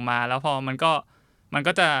มันออกมาแล้วพอมัน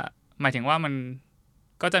ก็จะหมายถึงว่ามัน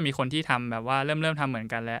ก็จะมีคนที่ทำแบบว่าเริ่มทำเหมือน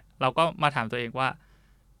กันแล้วเราก็มาถามตัวเองว่า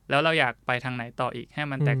แล้วเราอยากไปทางไหนต่ออีกให้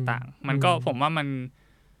มันแตกต่างมันก็ผมว่า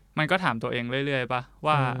มันก็ถามตัวเองเรื่อยๆป่ะ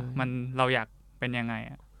ว่ามันเราอยากเป็นยังไง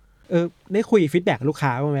ได้คุยฟีดแบ็กลูกค้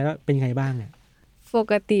าบ้างไหมแล้วเป็นยังไงบ้างเนี่ยป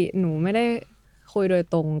กติหนูไม่ได้คุยโดย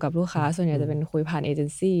ตรงกับลูกค้าส่วนใหญ่จะเป็นคุยผ่านเอเจน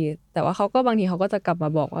ซี่แต่ว่าเขาก็บางทีเขาก็จะกลับมา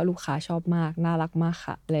บอกว่าลูกค้าชอบมากน่ารักมาก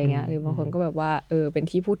ค่ะอะไรเงี้ยหรือบางคนก็แบบว่าเป็น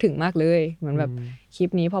ที่พูดถึงมากเลยเหมือนแบบคลิป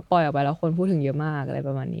นี้พอปล่อยออกไปแล้วคนพูดถึงเยอะมากอะไรป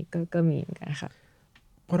ระมาณนี้ก็มีเหมือนกันค่ะ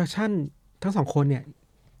โปรดักชั่นทั้งสองคนเนี่ย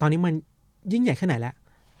ตอนนี้มันยิ่งใหญ่แค่ไหนแล้ว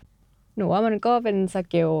หนูว่ามันก็เป็นส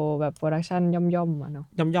เกลแบบโปรดักชั่นย่อมๆเนาะ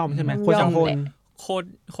ย่อมใช่ไหมคนสองคน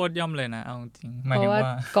โคตรย่อมเลยนะเอาจริงหมายถึงว่า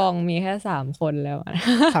กองมีแค่3คนแล้ว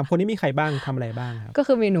3คนนี้มีใครบ้างทำอะไรบ้างครับก็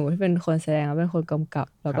คือมีหนูที่เป็นคนแสดงแล้วเป็นคนกำกับ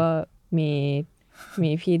แล้วก็มี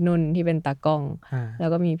พี่นุ่นที่เป็นตากล้องแล้ว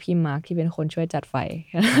ก็มีพี่มาร์คที่เป็นคนช่วยจัดไฟ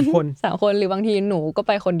3 คนหรือบางทีหนูก็ไ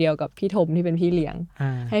ปคนเดียวกับพี่ทมที่เป็นพี่เลี้ยง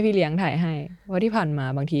ให้พี่เลี้ยงถ่ายให้เพราะที่ผ่านมา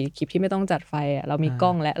บางทีคลิปที่ไม่ต้องจัดไฟเรามีกล้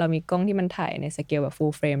องและเรามีกล้องที่มันถ่ายในสเกลแบบ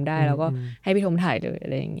full frame ได้แล้วก็ให้พี่ทมถ่ายเลยอะ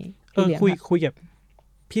ไรอย่างงี้คุยกับ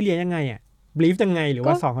พี่เลี้ยงยังไงบลีฟยังไงหรือ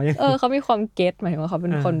ว่าสองเขายังเขามีความเก็ตหมายถึงว่าเขาเป็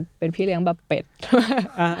นคนเป็นพี่เลี้ยงแบบเป็ด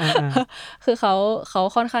คือเขา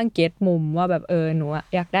ค่อนข้างเก็ตมุมว่าแบบหนู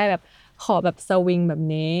อยากได้แบบขอแบบสวิงแบบ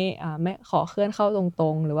นี้ไม่ขอเคลื่อนเข้าตร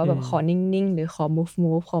งๆหรือว่าแบบขอนิ่งๆหรือขอ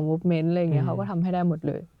move ขอ movement อะไรอย่างเงี้ยเขาก็ทำให้ได้หมด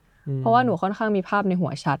เลยเพราะว่าหนูค่อนข้างมีภาพในหั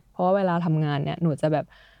วชัดเพราะว่าเวลาทำงานเนี่ยหนูจะแบบ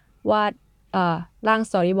วาดร่าง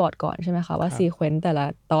สตอรี่บอร์ดก่อนใช่ไหมคะว่าซีเควนต์แต่ละ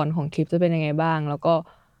ตอนของคลิปจะเป็นยังไงบ้างแล้ว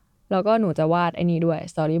ก็หนูจะวาดไอ้นี้ด้วย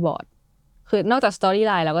สตอรี่บอร์ดคือนอกจากสตอรี่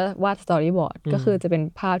ไลน์แล้วก็วาดสตอรี่บอร์ดก็คือจะเป็น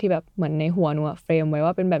ภาพที่แบบเหมือนในหัวหนูเฟรมไว้ว่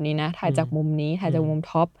าเป็นแบบนี้นะถ่ายจากมุมนี้ถ่ายจากมุม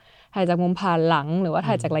ท็อปถ่ายจากมุมผ่านหลังหรือว่า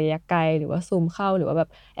ถ่ายจากระยะไกลหรือว่าซูมเข้าหรือว่าแบบ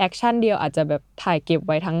แอคชั่นเดียวอาจจะแบบถ่ายเก็บไ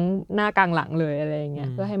ว้ทั้งหน้ากลางหลังเลยอะไรอย่างเงี้ย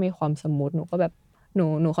เพื่อให้มีความสมูทหนูก็แบบ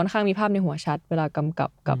หนูค่อนข้างมีภาพในหัวชัดเวลากำกั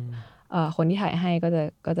บกับคนที่ถ่ายให้ก็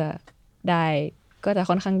จะได้ก็จะ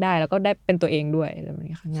ค่อนข้างได้แล้วก็ได้เป็นตัวเองด้วยอะไรแบบ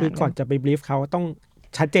นี้ค่ะคือก่อนจะไปบรีฟเขาต้อง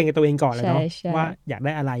ชัดเจนกับตัวเองก่อนเลยเนาะว่าอยากไ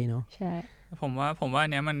ด้อะไรเนาะใช่ผมว่าอั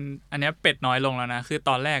นเนี้ยเป็ดน้อยลงแล้วนะคือ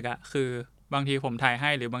ตอนแรกอ่ะคือบางทีผมถ่ายให้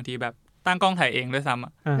หรือบางทีแบบตั้งกล้องถ่ายเองด้วยซ้ำอ่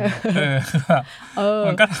ะ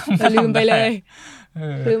มันก็ลืมไปเล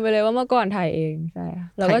ยว่าเมื่อก่อนถ่ายเองใช่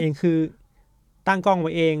แล้วก็ถ่ายเองคือตั้งกล้องไ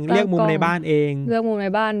ว้เองเลือกมุมในบ้านเองเลือกมุมใน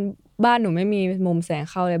บ้านหนูไม่มีมุมแสง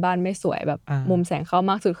เข้าเลยบ้านไม่สวยแบบมุมแสงเข้า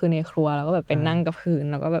มากสุดคือในครัวแล้วก็แบบเป็นนั่งกับพื้น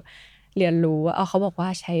แล้วก็แบบเรียนรู้ว่าเขาบอกว่า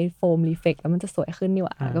ใช้โฟมรีเฟล็กแล้วมันจะสวยขึ้นนี่ห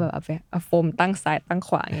ว่าก็แบบเอาโฟมตั้งซ้ายตั้งข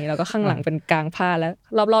วาอย่างนี้แล้วก็ข้างหลังเป็นกลางผ้าแล้ว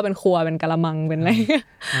รอบๆเป็นครัวเป็นกะละมังเป็นอะไร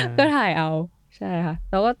ก็ถ่ายเอาใช่ค่ะ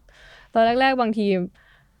แล้วก็ตอนแรกๆบางที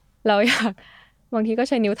เราอยากบางทีก็ใ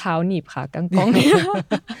ช้นิ้วเท้าหนีบค่ะกางกล้องเนี่ย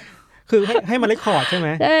คือให้มันเรคคอร์ดใช่ไหม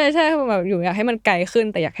ใช่แบบอยู่อยากให้มันไกลขึ้น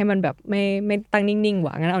แต่อยากให้มันแบบไม่ตั้งนิ่งๆห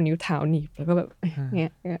ว่างั้นเอานิ้วเท้าหนีบแล้วก็แบบเงี้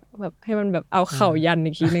ยแบบให้มันแบบเอาเข่ายัน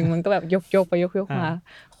อีกทีนึงมันก็แบบยกไปยกมา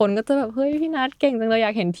คนก็จะแบบเฮ้ยพี่นัทเก่งจังเลยอย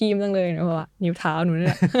ากเห็นทีมจังเลยเพราะว่านิ้วเท้าหนูนี่แ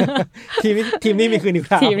หละทีมนี่มีคือนิ้ว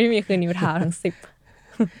เท้าทีมนี่มีคือนิ้วเท้าทั้ง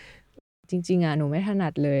10จริงๆหนูไม่ถนั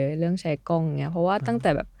ดเลยเรื่องใช้กล้องเงี้ยเพราะว่าตั้งแ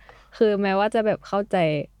ต่แบบคือแม้ว่าจะแบบเข้าใจ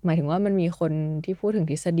หมายถึงว่ามันมีคนที่พูดถึง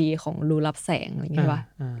ทฤษฎีของรูรับแสงอะไรอย่างเงี้ยป่ะ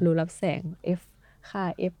รูรับแสง F ค่า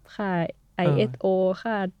F ค่า ISO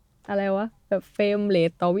ค่าอะไรวะแบบเฟรมเร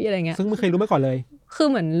ทต่อวิอะไรเงี้ยซึ่งไม่เคยรู้มาก่อนเลยคือ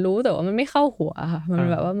เหมือนรู้แต่ว่ามันไม่เข้าหัวค่ะมัน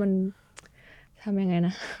แบบว่ามันทำยังไงน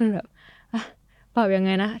ะมันแบบปรับยังไง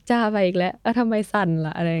นะจ้าไปอีกแล้วทำไมสั่น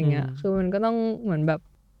ล่ะอะไรอย่างเงี้ยคือมันก็ต้องเหมือนแบบ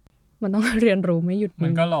มันต้องเรียนรู้ไม่หยุดมั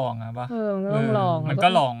นก็ลองอะป่ะมันก็ต้องลองมันก็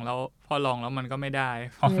ลองแล้วพอลองแล้วมันก็ไม่ได้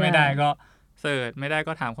พอไม่ได้ก็เสิร์ชไม่ได้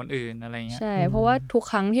ก็ถามคนอื่นอะไรเงี้ยใช่เพราะว่าทุก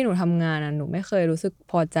ครั้งที่หนูทำงานหนูไม่เคยรู้สึก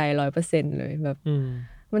พอใจ 100% เลยแบบ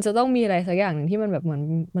มันจะต้องมีอะไรสักอย่างนึงที่มันแบบเหมือน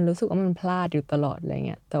มันรู้สึกว่ามันพลาดอยู่ตลอดอะไรเ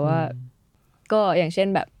งี้ยแต่ว่าก็อย่างเช่น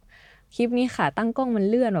แบบคลิปนี้ขาตั้งกล้องมัน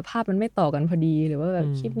เลื่อนแบบภาพมันไม่ต่อกันพอดีหรือว่าแบบ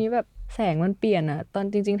คลิปนี้แบบแสงมันเปลี่ยนตอน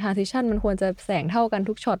จริงๆ transition มันควรจะแสงเท่ากัน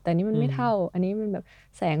ทุกช็อตแต่นี่มันไม่เท่าอันนี้มันแบบ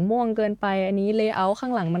แสงม่วงเกินไปอันนี้ layout ข้า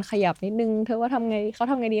งหลังมันขยับนิดนึงเธอว่าทำไ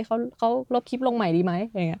งดีเขาลบคลิปลงใหม่ดีไหม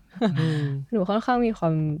อะไรเงี้ยหนูค่อนข้างมีควา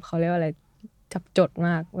มเขาเรียกว่าอะไรจับจดม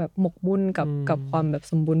ากแบบหมกบุ่นกับความแบบ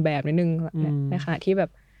สมบูรณ์แบบนิดนึงในขณะที่แบบ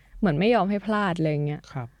เหมือนไม่ยอมให้พลาดอะไรเงี้ย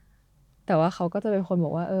แต่ว่าเขาก็จะเป็นคนบ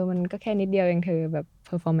อกว่ามันก็แค่นิดเดียวเองเธอแบบ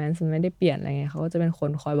performance มันไม่ได้เปลี่ยนอะไรเงี้ยเขาก็จะเป็นคน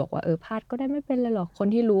คอยบอกว่าพลาดก็ได้ไม่เป็นไรหรอกคน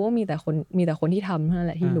ที่รู้ว่ามีแต่คนที่ทำเท่านั้นแ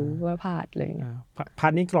หละที่รู้ว่าพลาดอะไรเงี้ยพลา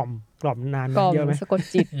ดนี่กล่อมนานเยอะไหมสะกด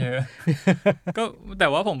จิตเยอะก็แต่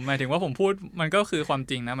ว่าผมหมายถึงว่าผมพูดมันก็คือความ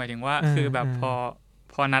จริงนะหมายถึงว่าคือแบบ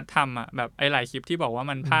พอนัดทำอ่ะแบบไอ้หลายคลิปที่บอกว่า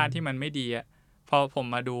มันพลาดที่มันไม่ดีอ่ะพอผม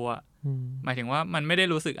มาดูอ่ะหมายถึงว่ามันไม่ได้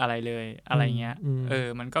รู้สึกอะไรเลยอะไรเงี้ย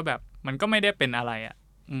มันก็แบบมันก็ไม่ได้เป็นอะไรอ่ะ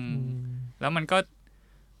แล้วมันก็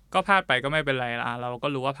พลาดไปก็ไม่เป็นไรละเราก็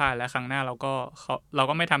รู้ว่าพลาดแล้วครั้งหน้าเรา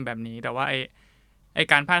ก็ไม่ทำแบบนี้แต่ว่าไอ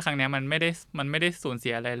การพลาดครั้งนี้มันไม่ได้สูญเสี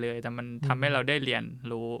ยอะไรเลยแต่มันทำให้เราได้เรียน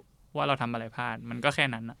รู้ว่าเราทำอะไรพลาดมันก็แค่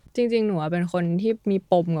นั้นอะจริงๆหนูเป็นคนที่มี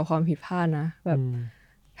ปมกับความผิดพลาดนะแบบ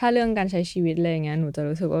ถ้าเรื่องการใช้ชีวิตอะไรเงี้ยหนูจะ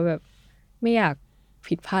รู้สึกว่าแบบไม่อยาก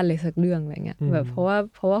ผิดพลาดเลยสักเรื่องอะไรเงี้ยแบบเพราะ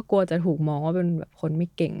ว่ากลัวจะถูกมองว่าเป็นแบบคนไม่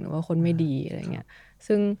เก่งหรือว่าคนไม่ดีอะไรเงี้ย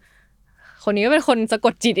ซึ่งคนนี้ก็เป็นคนสะก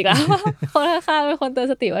ดจิตอีกแล้วคนข้างๆเป็นคนเตือน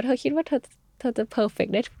สติว่าเธอคิดว่าเธอจะเพอร์เฟก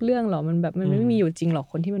ต์ได้ทุกเรื่องหรอมันแบบมันไม่มีอยู่จริงหรอก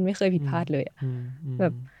คนที่มันไม่เคยผิดพลาดเลยแบ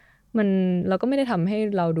บมันเราก็ไม่ได้ทำให้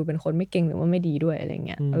เราดูเป็นคนไม่เก่งหรือว่าไม่ดีด้วยอะไรเ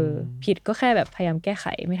งี้ยผิดก็แค่แบบพยายามแก้ไข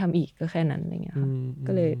ไม่ทำอีกก็แค่นั้นอะไรเงี้ย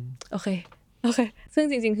ก็เลยโอเคซึ่ง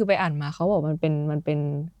จริงๆคือไปอ่านมาเขาบอกมันเป็น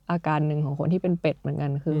อาการหนึ่งของคนที่เป็นเป็ดเหมือนกั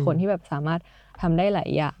นคือคนที่แบบสามารถทำได้หลา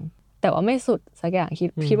ยอย่างแต่ว่าไม่สุดสักอย่าง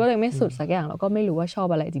คิดว่าตัวเองไม่สุดสักอย่างแล้วก็ไม่รู้ว่าชอบ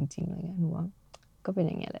อะไรจริงๆอะไรเงี้ยหนูว่าก็เป็นอ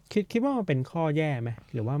ย่างเงี้ยแหละคิดว่ามันเป็นข้อแย่ไหม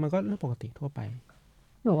หรือว่ามันก็เรื่องปกติทั่วไป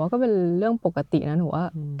หนูว่าก็เป็นเรื่องปกตินะหนูว่า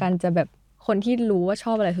การจะแบบคนที่รู้ว่าช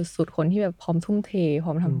อบอะไรสุดๆคนที่แบบพร้อมทุ่มเทพร้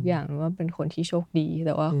อมทำทุกอย่างหนูว่าเป็นคนที่โชคดีแ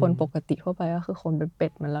ต่ว่าคนปกติทั่วไปก็คือคนเป็นเป็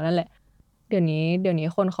ดมันแล้วนั่นแหละเดี๋ยวนี้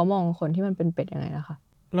คนเขามองคนที่มันเป็นเป็ดยังไงนะคะ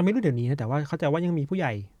เราไม่รู้เดี๋ยวนี้นะแต่ว่าเข้าใจว่ายังมีผู้ให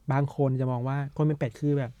ญ่บางคนจะมองว่าคนเป็นเป็ดคื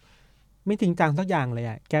อแบบไม่จริงจังสักอย่างเลย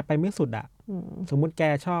แกไปไม่สุดสมมุติแก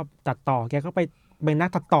ชอบตัดต่อแกก็ไปเป็นนัก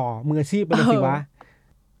ตัดต่อมืออาชีพไปเลยสิวะ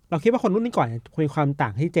เราคิดว่าคนรุ่นนี้ก่อนมีความต่า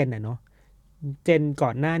งที่เจนเนาะ เจนก่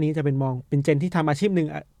อนหน้านี้จะเป็นมองเป็นเจนที่ทำอาชีพหนึ่ง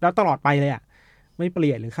แล้วตลอดไปเลยอ่ะไม่เป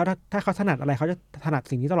ลี่ยนหรือเขาถ้าเขาถนัดอะไรเขาจะถนัด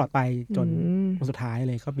สิ่งนี้ตลอดไปจนวันสุดท้าย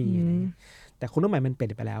เลยก็มีอะไรเงี้ยแต่คนรุ่นใหม่มันเปลี่ย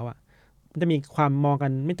นไปแล้วอ่ะมันจะมีความมองกั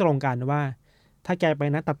นไม่ตรงกันว่าถ้าแกไป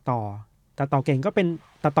นะตัดต่อเก่งก็เป็น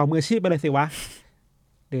ตัดต่อมืออาชีพไปเลยสิวะ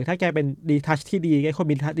หรือถ้าแกเป็นดีทัชที่ดีแกคน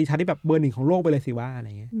มีดีทัชที่แบบเบอร์ 1ของโลกไปเลยสิวะอะไร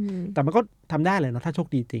เงี้ยแต่มันก็ทำได้เลยเนาะถ้าโชค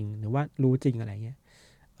ดีจริงหรือว่ารู้จริงอะไรเงี้ย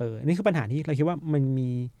นี่คือปัญหาที่เราคิดว่ามันมี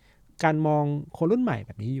การมองคนรุ่นใหม่แ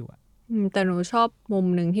บบนี้อยู่อ่ะแต่หนูชอบมุม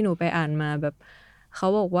หนึ่งที่หนูไปอ่านมาแบบเขา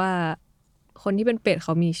บอกว่าคนที่เป็นเป็ดเข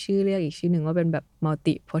ามีชื่อเรียกอีกชื่อหนึ่งว่าเป็นแบบ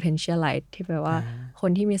multi potentialite ที่แปลว่าคน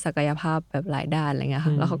ที่มีศักยภาพแบบหลายด้านอะไรเงี้ยค่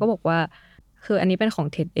ะแล้วเขาก็บอกว่าคืออันนี้เป็นของ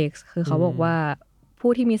TEDx คือเขาบอกว่า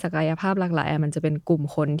ผู้ที่มีศักยภาพหลากหลายมันจะเป็นกลุ่ม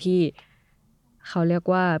คนที่เขาเรียก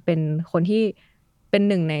ว่าเป็นคนที่เป็น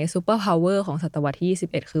หนึ่งในซูเปอร์พาวเวอร์ของศตวรรษที่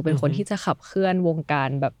21คือเป็นคนที่จะขับเคลื่อนวงการ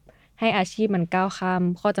แบบให้อาชีพมันก้าวข้าม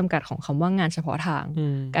ข้อจำกัดของคำว่างานเฉพาะทาง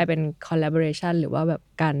กลายเป็น collaboration หรือว่าแบบ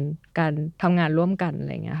การทำงานร่วมกันอะไ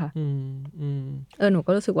รเงี้ยค่ะหนู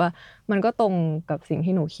ก็รู้สึกว่ามันก็ตรงกับสิ่ง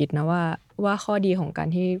ที่หนูคิดนะว่าข้อดีของการ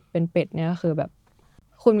ที่เป็นเป็ดเนี่ยก็คือแบบ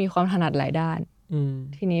คุณมีความถนัดหลายด้าน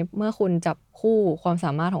ทีนี้เมื่อคุณจับคู่ความส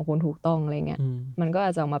ามารถของคุณถูกต้องอะไรเงี้ยมันก็อ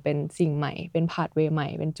าจจะออกมาเป็นสิ่งใหม่เป็นพาธเวย์ใหม่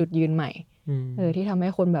เป็นจุดยืนใหม่ที่ทำให้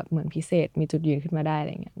คนแบบเหมือนพิเศษมีจุดยืนขึ้นมาได้อะไ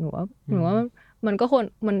รเงี้ยหนูว่ามันก็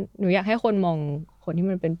หนูอยากให้คนมองคนที่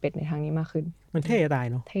มันเป็นเป็ดในทางนี้มากขึ้นมันเท่ตาย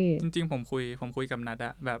เนาะเท่จริงๆผมคุยกับนัทอ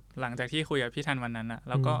ะแบบหลังจากที่คุยกับพี่ทันวันนั้นอะ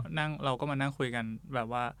เราก็มานั่งคุยกันแบบ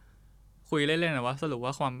ว่าคุยเล่นๆนะว่าสรุปว่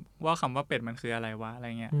าคำว่าเป็ดมันคืออะไรวะอะไร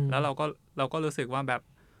เงี้ยแล้วเราก็รู้สึกว่าแบบ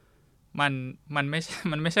มันไ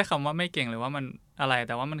ม่ใช่คำว่าไม่เก่งหรือว่ามันอะไรแ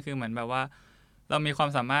ต่ว่ามันคือเหมือนแบบว่าเรามีความ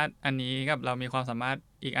สามารถอันนี้กับเรามีความสามารถ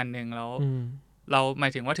อีกอันนึงแล้วเราหมา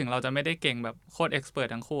ยถึงว่าถึงเราจะไม่ได้เก่งแบบโคตรเอ็กซ์เพิร์ท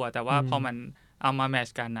ทั้งคู่แต่ว่าพอมันเอามาแมท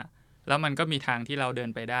ช์กันอะแล้วมันก็มีทางที่เราเดิน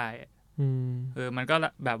ไปได้มันก็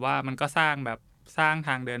แบบว่ามันก็สร้างท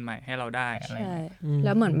างเดินใหม่ให้เราได้อะไรใช่แ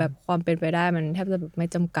ล้วเหมือนแบบความเป็นไปได้มันแทบจะแบบไม่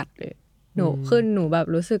จำกัดเลยหนูแบบ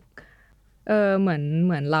รู้สึกเห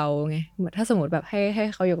มือนเราไงถ้าสมมติแบบให้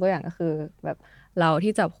เขายกตัวอย่างก็คือแบบเรา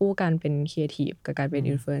ที่จับคู่กันเป็นครีเอทีฟกับการเป็น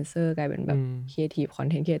อินฟลูเอนเซอร์กลายเป็นแบบครีเอทีฟคอน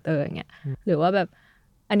เทนต์ครีเอเตอร์อย่างเงี้ยหรือว่าแบบ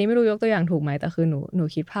อันนี้ไม่รู้ยกตัวอย่างถูกไหมแต่คือหนู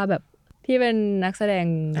คิดภาพแบบที่เป็นนักแสดง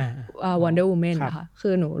Wonder Woman นะคะคื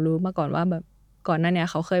อหนูรู้มาก่อนว่าแบบก่อนหน้านี้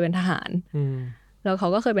เขาเคยเป็นทหารแล้วเขา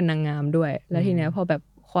ก็เคยเป็นนางงามด้วยแล้วทีเนี้ยพอแบบ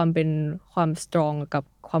ความสตรองกับ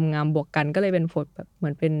ความงามบวกกันก็เลยเป็นแบบเหมื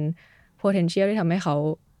อนเป็น potential ที่ทำให้เขา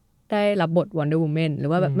ได้รับบท Wonder Woman หรื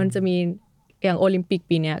อว่าแบบมันจะมีอย่างโอลิมปิก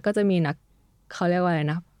ปีนี้ก็จะมีนักเขาเรียกว่าอะไร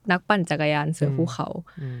นะนักปั่นจักรยานเสือภูเขา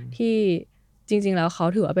ที่จริงๆแล้วเขา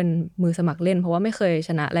ถือว่าเป็นมือสมัครเล่นเพราะว่าไม่เคยช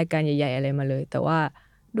นะรายการใหญ่ๆอะไรมาเลยแต่ว่า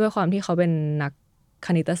ด้วยความที่เขาเป็นนักค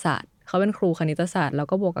ณิตศาสตร์เขาเป็นครูคณิตศาสตร์แล้ว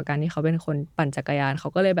ก็บวกกับการที่เขาเป็นคนปั่นจักรยานเขา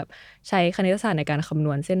ก็เลยแบบใช้คณิตศาสตร์ในการคำน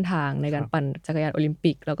วณเส้นทางในการปั่นจักรยานโอลิม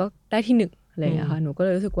ปิกแล้วก็ได้ที่1อะไรอย่างเงี้ยค่ะหนูก็เล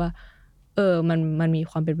ยรู้สึกว่ามันมี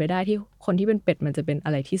ความเป็นไปได้ที่คนที่เป็นเป็ดมันจะเป็นอ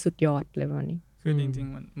ะไรที่สุดยอดเลยประมาณนี้คือจริง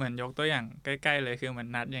ๆเหมือนยกตัวอย่างใกล้ๆเลยคือเหมือน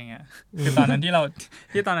นัดอย่างเงี้ยคือตอนนั้นที่เ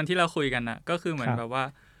ราคุยกันน่ะก็คือเหมือนแบบว่า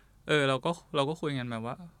เราก็คุยกันแบบ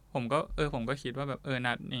ว่าผมก็คิดว่าแบบ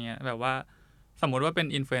นัดอย่างเงี้ยแบบว่าสมมติว่าเป็น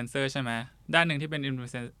อินฟลูเอนเซอร์ใช่ไหมด้านหนึ่งที่เป็นอินฟลู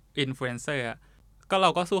เอนเซอร์อ่ะก็เรา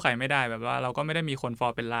ก็สู้ใครไม่ได้แบบว่าเราก็ไม่ได้มีคนฟอ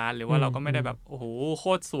ลเป็นล้านหรือว่าเราก็ไม่ได้แบบโอ้โหโค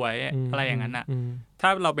ตรสวยอะไรอย่างนั้นน่ะถ้า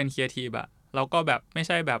เราเป็นครีเอทีฟอ่ะเราก็แบบไม่ใ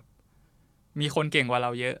ช่แบบมีคนเก่งกว่าเร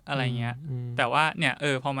าเยอะอะไรเงี้ยแต่ว่าเนี่ย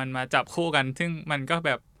พอมันมาจับคู่กันซึ่งมันก็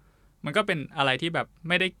เป็นอะไรที่แบบ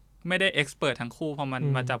ไม่ได้เอ็กซ์เพิร์ททั้งคู่พอมัน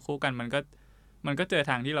มาจับคู่กันมันก็เจอ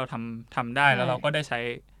ทางที่เราทำได้แล้วเราก็ได้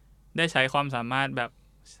ใช้ความสามารถแบบ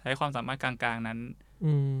ใช้ความสามารถกลางๆนั้น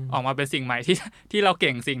ออกมาเป็นสิ่งใหม่ที่เราเ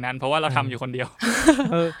ก่งสิ่งนั้นเพราะว่าเราทำอยู่คนเดียว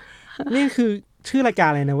นี่คือชื่อรายการ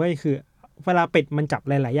อะไรนะเว้ยคือเวลาเป็ดมันจับ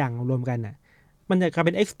หลายๆอย่างรวมกันน่ะมันจะกลายเ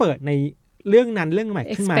ป็นเอ็กซ์เพิร์ทในเรื่องนั้นเรื่องใหม่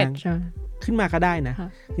ขึ้นมาก็ได้นะ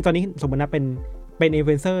ที่ตอนนี้สมมตินะเป็นอินฟ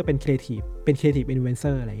ลูเอนเซอร์เป็นครีเอทีฟอินฟลูเอนเซ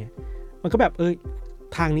อร์อะไรเงี้ยมันก็แบบ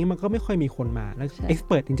ทางนี้มันก็ไม่ค่อยมีคนมาแล้วเอ็กซ์เ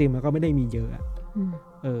พิร์ทจริงๆมันก็ไม่ได้มีเยอะ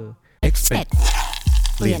Expert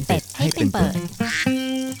เปลี่ยนเป็ดให้เป็นเปิด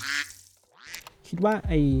คิดว่า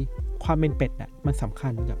ไอความเป็นเป็ดอ่ะมันสำคั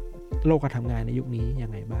ญกับโลกการทำงานในยุคนี้ยั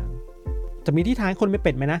งไงบ้างจะมีที่ทางคนเป็นเ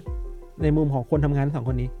ป็ดไหมนะในมุมของคนทำงาน2ค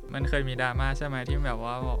นนี้มันเคยมีดราม่าใช่ไหมที่แบบ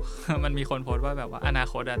ว่า มันมีคนโพสต์ว่าแบบว่าอนา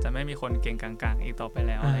คตอาจจะไม่มีคนเก่งกลางๆอีกต่อไป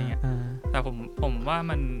แล้วอะไรเงี้ยแต่ผมว่า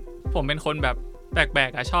ผมเป็นคนแบบแปล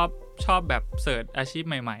กๆอ่ะชอบแบบเสิร์ชอาชีพ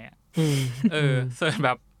ใหม่ๆอ่ะเสิร์ชแบ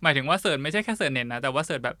บหมายถึงว่าเสิร์ชไม่ใช่แค่เสิร์ชเน็ตนะแต่ว่าเ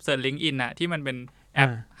สิร์ชแบบเสิร์ชลิงก์อินนะที่มันเป็นแอป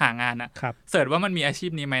หางานอ่ะเสิร์ชว่ามันมีอาชี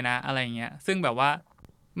พนี้ไหมนะอะไรเงี้ยซึ่งแบบว่า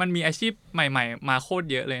มันมีอาชีพใหม่ๆมาโคตร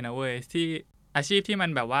เยอะเลยนะเว้ยที่อาชีพที่มัน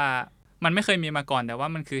แบบว่า มันไม่เคยมีมาก่อนแต่ว่า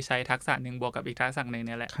มันคือใช้ทักษะนึงบวกกับอีกทักษะนึงเ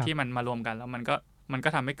นี่ยแหละที่มันมารวมกันแล้วมันก็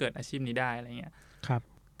ทำให้เกิดอาชีพนี้ได้อะไรเงี้ยครับ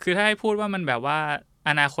คือถ้าให้พูดว่ามันแบบว่า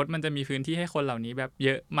อนาคตมันจะมีพื้นที่ให้คนเหล่านี้แบบเย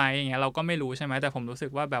อะไหมอย่างเงี้ยเราก็ไม่รู้ใช่ไหมแต่ผมรู้สึ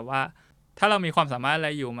กว่าแบบว่าถ้าเรามีความสามารถอะไร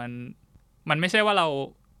อยู่มันไม่ใช่ว่าเร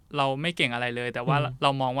าไม่เก่งอะไรเลยแต่ว่าเรา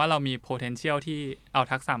มองว่าเรามี potential ที่เอา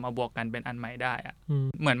ทักษะมาบวกกันเป็นอันใหม่ได้อะ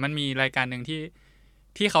เหมือนมันมีรายการนึง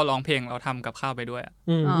ที่เขาร้องเพลงเราทำกับข้าวไปด้วย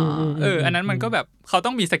อันนั้นมันก็แบบเขาต้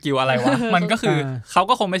องมีสกิลอะไรวะ มันก็คือเขา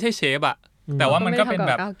ก็คงไม่ใช่เชฟอะแต่ว่ามันก็เป็นแ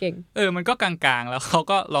บบมันก็กลางๆแล้วเขา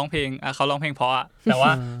ก็ร้องเพลงเขาร้องเพลงเพราะแต่ว่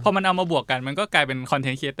าพอมันเอามาบวกกันมันก็กลายเป็นคอนเท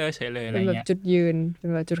นต์ครีเอเตอร์เฉยเลยอะไรเงี้ยเป็นแบบจุดยืนเป็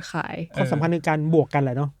นแบบจุดขายความสัมพันธ์ในการบวกกันแห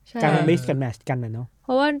ละเนาะการ mix กัน match กันเนาะเพ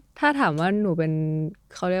ราะว่าถ้าถามว่าหนูเป็น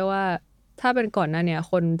เขาเรียกว่าถ้าเป็นก่อนหน้านี้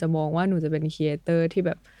คนจะมองว่าหนูจะเป็นครีเอเตอร์ที่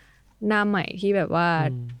แบบหน้าใหม่ที่แบบว่า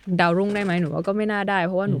ดาวรุ่งได้ไหมหนูว่าก็ไม่น่าได้เ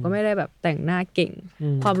พราะว่าหนูก็ไม่ได้แบบแต่งหน้าเก่ง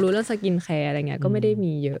ความรู้เรื่องสกินแคร์อะไรเงี้ยก็ไม่ได้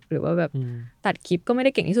มีเยอะหรือว่าแบบตัดคลิปก็ไม่ไ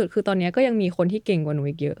ด้เก่งที่สุดคือตอนนี้ก็ยังมีคนที่เก่งกว่าหนู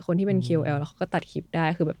อีกเยอะคนที่เป็น KOL แล้วเขาก็ตัดคลิปได้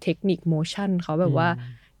คือแบบเทคนิคโมชั่นเขาแบบว่า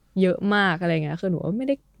เยอะมากอะไรเงี้ยคือหนูว่าไม่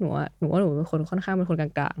ได้หนูว่าหนูเป็นคนค่อนข้างเป็นคนกลา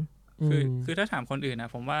งๆคือถ้าถามคนอื่นนะ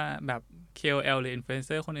ผมว่าแบบ KOL หรือ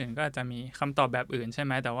influencer คนอื่นก็อาจจะมีคำตอบแบบอื่นใช่ไ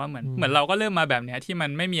หมแต่ว่าเหมือนเราก็เริ่มมาแบบเนี้ยที่มัน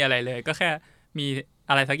ไม่มีอะไรเลยก็แค่มี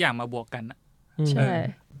อะไรสักอย่างมาบวกกันใช่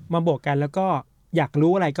มาบวกกันแล้วก็อยาก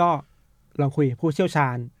รู้อะไรก็ลองคุยผู้เชี่ยวชา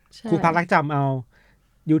ญครูพักรักจำเอา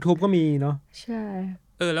YouTube ก็มีเนาะใช่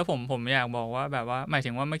แล้วผมอยากบอกว่าแบบว่าหมายถึ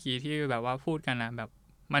งว่าเมื่อกี้ที่แบบว่าพูดกันนะแบบ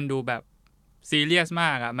มันดูแบบซีเรียสม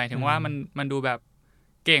ากหมายถึงว่ามันดูแบบ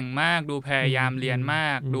เก่งมากดูพยายามเรียนมา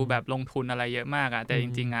กดูแบบลงทุนอะไรเยอะมากแต่จ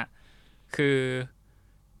ริงๆคือ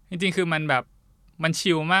จริงๆคือมันแบบมัน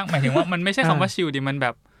ชิลมากหมายถึงว่ามันไม่ใช่คำว่าชิลดิมันแบ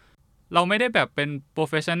บเราไม่ได้แบบเป็นโปร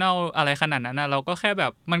เฟสชั่นอลอะไรขนาดนั้นเราก็แค่แบ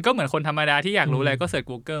บมันก็เหมือนคนธรรมดาที่อยากรู้อะไรก็เสิร์ช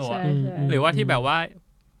Google หรือว่าที่แบบว่า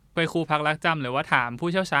ไปครูพักรักจำหรือว่าถามผู้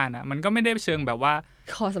เชี่ยวชาญมันก็ไม่ได้เชิงแบบว่า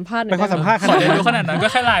ขอสัมภาษณ์ไปขอสัมภาษณ์ขอเรียนรู้ขนาดนั้นก็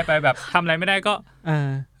แค่ไลน์ไปแบบทำอะไรไม่ได้ก็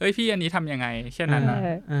เฮ้ยพี่อันนี้ทำยังไงแค่นั้น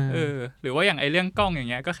หรือว่าอย่างไอเรื่องกล้องอย่าง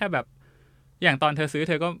เงี้ยก็แค่แบบอย่างตอนเธอซื้อเ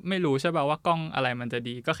ธอก็ไม่รู้ใช่ป่ะว่ากล้องอะไรมันจะ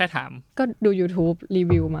ดีก็แค่ถามก็ดู YouTube รี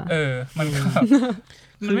วิวมามันก็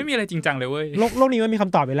มันไม่มีอะไรจริงจังเลยเว้ยโลกนี้มันมีค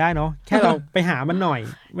ำตอบไปแล้วเนาะแค่เราไปหามันหน่อย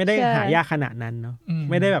ไม่ได้หายากขนาดนั้นเนาะ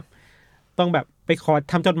ไม่ได้แบบต้องแบบไปขอ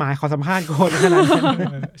ทำจดหมายขอสัมภาษณ์คนขนาด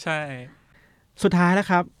นั้นใช่สุดท้ายแล้ว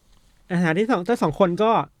ครับอาหารที่ทั้งสองคน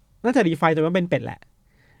ก็น่าจะดีไฟตัวว่าเป็นเป็ดแหละ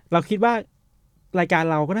เราคิดว่ารายการ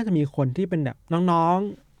เราก็น่าจะมีคนที่เป็นแบบน้อง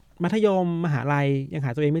ๆมัธยมมหาลัยยังห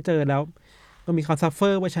าตัวเองไม่เจอแล้วก็มีความซัฟเฟอ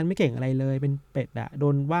ร์ว่าฉันไม่เก่งอะไรเลยเป็นเป็ดอะโด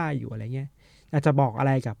นว่าอยู่อะไรเงี้ยอยากจะบอกอะไ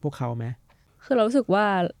รกับพวกเขาไหมคือเรารู้สึก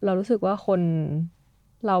ว่าคน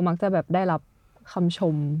เรามักจะแบบได้รับคำช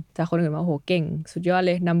มจากคนอื่นว่าโหเก่งสุดยอดเ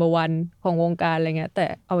ลย number one ของวงการอะไรเงี้ยแต่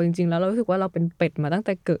เอาจริงๆแล้วเรารู้สึกว่าเราเป็นเป็ดมาตั้งแ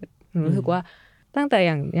ต่เกิดหนูรู้สึกว่าตั้งแต่อ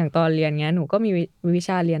ย่างตอนเรียนเงี้ยหนูก็มีวิช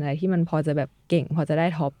าเรียนอะไรที่มันพอจะแบบเก่งพอจะได้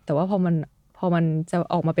ท็อปแต่ว่าพอมันจะ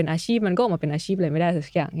ออกมาเป็นอาชีพมันก็ออกมาเป็นอาชีพเลยไม่ได้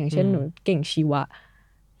สักอย่างเช่นหนูเก่งชีวะ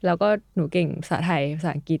แล้วก็หนูเก่งภาษาไทยภาษ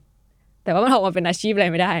าอังกฤษแต่ว่ามันออกมาเป็นอาชีพอะไร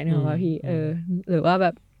ไม่ได้นะว่าพี่หรือว่าแบ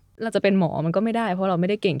บเราจะเป็นหมอมันก็ไม่ได้เพราะเราไม่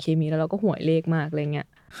ได้เก่งเคมีแล้วเราก็ห่วยเลขมากอะไรเงี้ย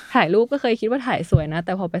ถ่ายรูปก็เคยคิดว่าถ่ายสวยนะแ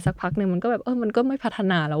ต่พอไปสักพักนึงมันก็แบบมันก็ไม่พัฒ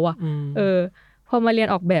นาแล้วว่ะพอมาเรียน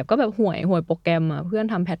ออกแบบก็แบบห่วยโปรแกรมเพื่อน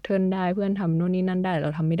ทำแพทเทิร์นได้เพื่อนทำโน่นนี่นั่นได้เรา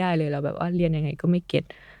ทำไม่ได้เลยเราแบบว่าเรียนยังไงก็ไม่เก็ต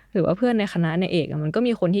หรือว่าเพื่อนในคณะในเอกมันก็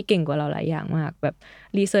มีคนที่เก่งกว่าเราหลายอย่างมากแบบ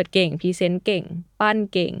รีเสิร์ชเก่งพรีเซนต์เก่งปั้น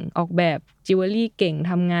เก่งออกแบบจิวเวลรี่เก่ง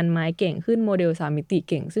ทำงานไม้เก่งขึ้นโมเดล3มิติ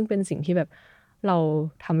เก่งซึ่งเป็นสิ่งที่แบบเรา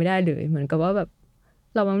ทำไม่ได้เลยเหมือนกับว่าแบบ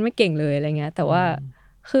เรามันไม่เก่งเลยอะไรเงี้ยแต่ว่า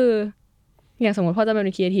คืออย่างสมมติพอจะเป็น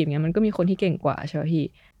ครีเอทีฟเงี้ยมันก็มีคนที่เก่งกว่าใช่ป่ะพี่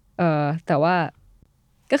แต่ว่า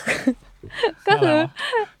ก็คือ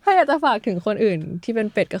ถ้าอยากจะฝากถึงคนอื่นที่เป็น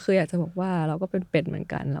เป็ดก็คืออยากจะบอกว่าเราก็เป็นเป็ดเหมือน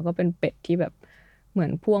กันเราก็เป็นเป็ดที่แบบเหมือ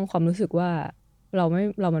นพ่วงความรู้สึกว่าเรา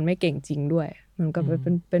มันไม่เก่งจริงด้วยมันก็เ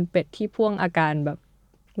ป็นเป็ดที่พ่วงอาการแบบ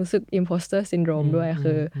รู้สึก imposter syndrome ด้วย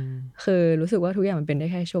คือรู้สึกว่าทุกอย่างมันเป็นได้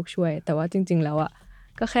แค่โชคช่วยแต่ว่าจริงๆแล้วอ่ะ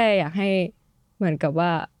ก็แค่อยากให้เหมือนกับว่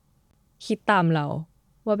าคิดตามเรา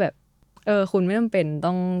ว่าแบบคุณไม่จำเป็น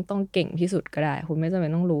ต้องเก่งที่สุดก็ได้คุณไม่จำเป็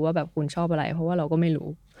นต้องรู้ว่าแบบคุณชอบอะไรเพราะว่าเราก็ไม่รู้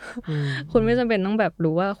คุณไม่จำเป็นต้องแบบ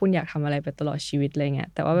รู้ว่าคุณอยากทำอะไรไปตลอดชีวิตอะไรเงี้ย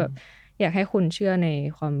แต่ว่าแบบอยากให้คุณเชื่อใน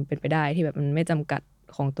ความเป็นไปได้ที่แบบมันไม่จำกัด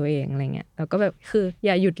ของตัวเองอะไรเงี้ยแล้วก็แบบคืออ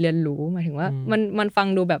ย่าหยุดเรียนรู้หมายถึงว่ามันฟัง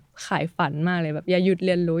ดูแบบขายฝันมากเลยแบบอย่าหยุดเ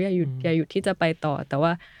รียนรู้อย่าหยุดที่จะไปต่อแต่ว่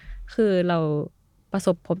าคือเราประส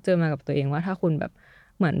บพบเจอมากับตัวเองว่าถ้าคุณแบบ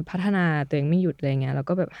เหมือนพัฒนาตัวเองไม่หยุดอะไรเงี้ยแล้ว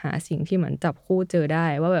ก็แบบหาสิ่งที่เหมือนจับคู่เจอได้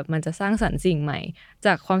ว่าแบบมันจะสร้างสรรค์สิ่งใหม่จ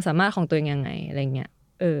ากความสามารถของตัวเองยังไงอะไรเงี้ย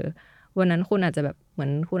วันนั้นคุณอาจจะแบบเหมือ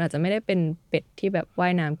นคุณอาจจะไม่ได้เป็นเป็ดที่แบบว่า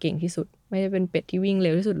ยน้ำเก่งที่สุดไม่ได้เป็นเป็ดที่วิ่งเ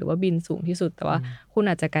ร็วที่สุดหรือว่าบินสูงที่สุดแต่ว่าคุณ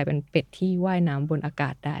อาจจะกลายเป็นเป็ดที่ว่ายน้ำบนอากา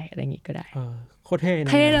ศได้อะไรอย่างงี้ก็ได้โคตรเท่น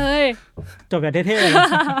ะเท่เลยจบแบบเท่ๆเลย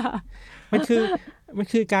มัน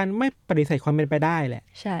คือการไม่ปฏิเสธความเป็นไปได้แหละ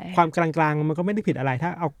ใช่ความกลางๆมันก็ไม่ได้ผิดอะไรถ้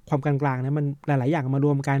าเอาความกลางๆนะมันหลายๆอย่างมาร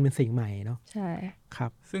วมกันเป็นสิ่งใหม่เนาะใช่ครั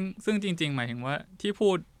บซึ่งจริงๆหมายถึงว่าที่พู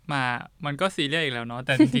ดมามันก็ซีเรียสอีกแล้วเนาะแ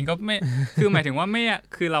ต่จริงๆก็ไม่ คือหมายถึงว่าไม่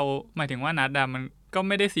คือเราหมายถึงว่านัดมันก็ไ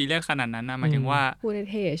ม่ได้ซีเรียสขนาดนั้นนะหมายถึงว่าพูด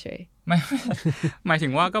เท่เฉยไม่ หมายถึ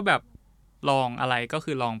งว่าก็แบบลองอะไรก็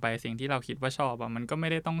คือลองไปสิ่งที่เราคิดว่าชอบอะมันก็ไม่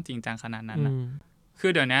ได้ต้องจริงจังขนาดนั้นนะคื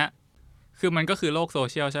อเดี๋ยวนี้คือมันก็คือโลกโซ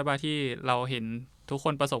เชียลใช่ป่ะที่เราเห็นทุกค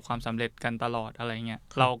นประสบความสำเร็จกันตลอดอะไรเงี้ย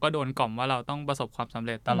เราก็โดนกล่อมว่าเราต้องประสบความสำเ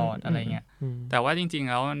ร็จตลอดอะไรเงี้ยแต่ว่าจริงๆ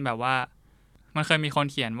แล้วมันแบบว่ามันเคยมีคน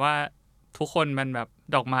เขียนว่าทุกคนมันแบบ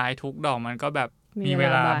ดอกไม้ทุกดอกมันก็แบบมีเว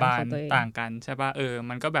ลาบานต่างกันใช่ป่ะ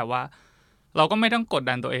มันก็แบบว่าเราก็ไม่ต้องกด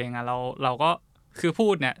ดันตัวเองอะเราก็คือพู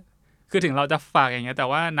ดเนี่ยคือถึงเราจะฝากอย่างเงี้ยแต่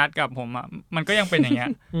ว่านัดกับผมอะมันก็ยังเป็นอย่างเงี้ย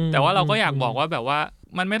แต่ว่าเราก็อยากบอกว่าแบบว่า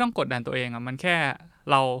มันไม่ต้องกดดันตัวเองอะมันแค่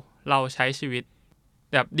เราใช้ชีวิต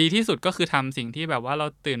แบบดีที่สุดก็คือทำสิ่งที่แบบว่าเรา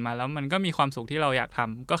ตื่นมาแล้วมันก็มีความสุขที่เราอยากท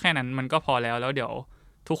ำก็แค่นั้นมันก็พอแล้วเดี๋ยว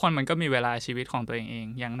ทุกคนมันก็มีเวลาชีวิตของตัวเอง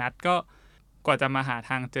อย่างนัดก็กว่าจะมาหา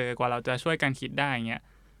ทางเจอกว่าเราจะช่วยกันคิดได้อย่างเงี้ย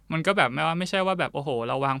มันก็แบบไม่ใช่ว่าแบบโอ้โห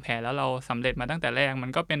เราวางแผนแล้วเราสำเร็จมาตั้งแต่แรกมั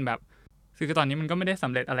นก็เป็นแบบคือตอนนี้มันก็ไม่ได้ส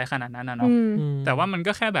ำเร็จอะไรขนาดนั้นนะเนาะแต่ว่ามัน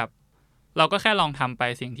ก็แค่แบบเราก็แค่ลองทำไป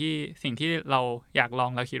สิ่งที่เราอยากลอง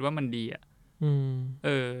เราคิดว่ามันดีอ่ะ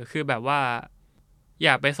คือแบบว่าอ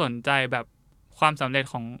ย่าไปสนใจแบบความสำเร็จ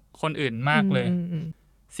ของคนอื่นมากเลย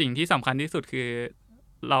สิ่งที่สำคัญที่สุดคือ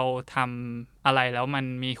เราทำอะไรแล้วมัน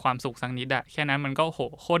มีความสุขสักนิดอะแค่นั้นมันก็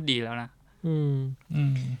โคตรดีแล้วนะ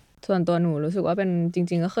ส่วนตัวหนูรู้สึกว่าเป็นจ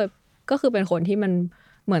ริงๆก็คือเป็นคนที่มัน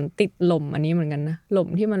เหมือนติดหล่มอันนี้เหมือนกันนะหล่ม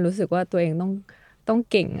ที่มันรู้สึกว่าตัวเองต้อง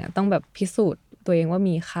เก่งอ่ะต้องแบบพิสูจน์ตัวเองว่า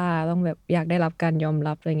มีค่าต้องแบบอยากได้รับการยอม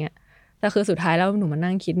รับอะไรเงี้ยแต่คือสุดท้ายแล้วหนูมา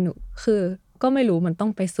นั่งคิดหนูคือก็ไม่รู้มันต้อ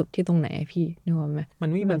งไปสุดที่ตรงไหนพี่นึกออกไหมมัน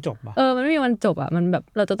ไม่มีวันจบอ่ะมันไม่มีวันจบอ่ะมันแบบ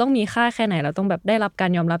เราจะต้องมีค่าแค่ไหนเราต้องแบบได้รับกา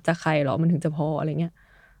รยอมรับจากใครหรอมันถึงจะพออะไรเงี้ย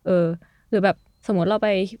หรือแบบสมมติเราไป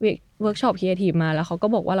เวิร์กช็อปครีเอทีฟมาแล้วเขาก็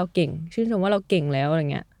บอกว่าเราเก่งชื่นชมว่าเราเก่งแล้วอะไร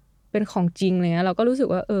เงี้ยเป็นของจริงอะไรเงี้ยเราก็รู้สึก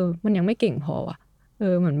ว่ามันยังไม่เก่งพอว่ะ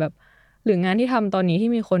เหมือนแบบหรืองานที่ทำตอนนี้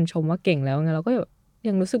ที่มีคนชมว่าเก่งแล้วไงเราก็แบบ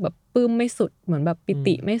ยังรู้สึกแบบปลื้มไม่สุดเหมือนแบบปิ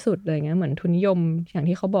ติไม่สุดเลยเงี้ยเหมือนทุนนิยมอย่าง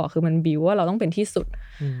ที่เขาบอกคือมันบิวว่าเราต้องเป็นที่สุด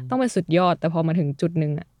ต้องเป็นสุดยอดแต่พอมาถึงจุดนึ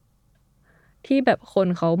งอะที่แบบคน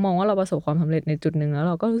เขามองว่าเราประสบความสำเร็จในจุดนึงแล้วเ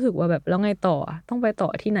ราก็รู้สึกว่าแบบแล้วไงต่อต้องไปต่อ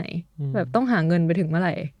ที่ไหนแบบต้องหาเงินไปถึงเมื่อไห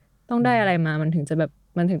ร่ต้องได้อะไรมามันถึงจะ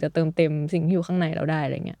เติมเต็มสิ่งที่อยู่ข้างในเราได้อ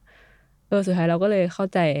ะไรเงี้ยสุดท้ายเราก็เลยเข้า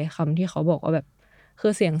ใจคำที่เขาบอกว่าแบบคื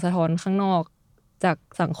อเสียงสะท้อนข้างนอกจาก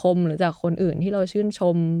สังคมหรือจากคนอื่นที่เราชื่นช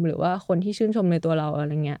มหรือว่าคนที่ชื่นชมในตัวเราอะไ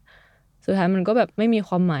รเงี้ยสุดท้ายมันก็แบบไม่มีค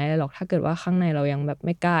วามหมายอะไรหรอกถ้าเกิดว่าข้างในเรายังแบบไ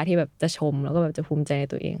ม่กล้าที่แบบจะชมแล้วก็แบบจะภูมิใจใน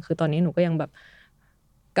ตัวเองคือตอนนี้หนูก็ยังแบบ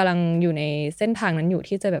กำลังอยู่ในเส้นทางนั้นอยู่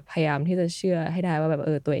ที่จะแบบพยายามที่จะเชื่อให้ได้ว่าแบบ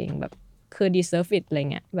ตัวเองแบบคือ deserve it อะไร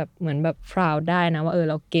เงี้ยแบบเหมือนแบบ proud ได้นะว่า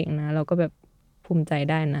เราเก่งนะเราก็แบบภูมิใจ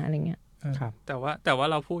ได้นะอะไรเงี้ยครับแต่ว่า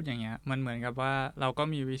เราพูดอย่างเงี้ยมันเหมือนกับว่าเราก็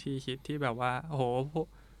มีวิธีคิดที่แบบว่าโอ้โห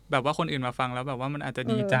แบบว่าคนอื่นมาฟังแล้วแบบว่ามันอาจจะ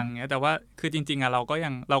ดีจังเงี้ยแต่ว่าคือจริงๆอะเราก็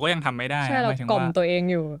ยังทำไม่ได้ใช่เรากล่อมตัวเอง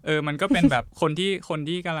อยู่มันก็เป็นแบบคน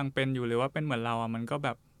ที่กำลังเป็นอยู่หรือว่าเป็นเหมือนเราอะมันก็แบ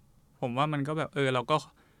บผมว่ามันก็แบบเราก็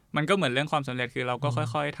มันก็เหมือนเรื่องความสำเร็จคือเราก็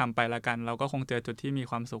ค่อยๆทำไปละกันเราก็คงเจอจุดที่มี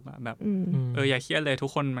ความสุขอะแบบอย่าเครียดเลยทุก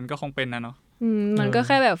คนมันก็คงเป็นนะเนาะมันก็แ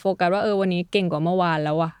ค่แบบโฟกัสว่าวันนี้เก่งกว่าเมื่อวานแ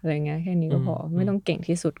ล้วอะอะไรเงี้ยแค่นี้ก็พอไม่ต้องเก่ง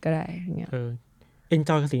ที่สุดก็ได้อย่างเงี้ย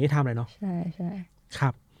enjoy กับสิ่งที่ทำเลยเนาะใช่ใช่ค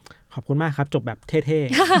รับขอบคุณมากครับจบแบบเท่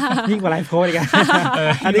ๆยิ่งกว่าไลฟ์โค้ดอีก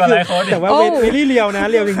อันนี้คือแต่ว่าเวลี่เรียวนะ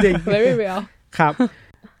เรียวจริงๆ very real ครับ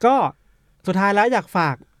ก็สุดท้ายแล้วอยากฝา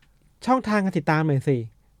กช่องทางการติดตามหน่อยสิ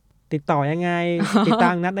ติดต่อยังไงติดตา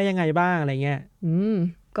มนัดได้ยังไงบ้างอะไรเงี้ย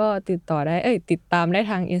ก็ติดต่อได้ติดตามได้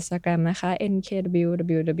ทาง Instagram นะคะ nkw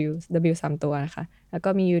 3 ตัวนะคะแล้วก็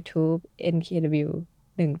มี YouTube nkw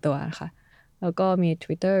 1 ตัวนะคะแล้วก็มี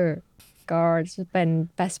Twitter ก็จะเป็น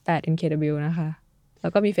 @8 nkw นะคะแล้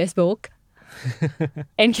วก็มี Facebook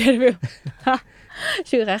nkw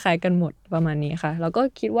ชื่อคล้ายๆกันหมดประมาณนี้ค่ะแล้วก็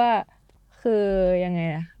คิดว่าคือยังไง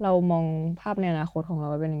นะเรามองภาพในอนาคตของเรา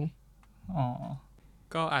เป็นยังไง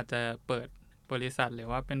ก็อาจจะเปิดบริษัทหรือ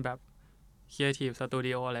ว่าเป็นแบบ Creative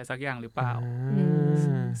Studio อะไรสักอย่างหรือเปล่า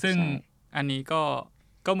ซึ่งอันนี้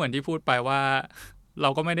ก็เหมือนที่พูดไปว่าเรา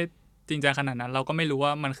ก็ไม่ได้จริงจังขนาดนั้นเราก็ไม่รู้ว่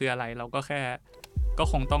ามันคืออะไรเราก็แค่ ก็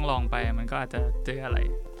คงต้องลองไปมันก็อาจจะเจออะไร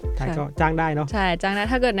ใช่ก็จ้างได้เนาะใช่จ้างได้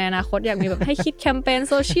ถ้าเกิดในอนาคตอยากมีแบบให้คิดแคมเปญ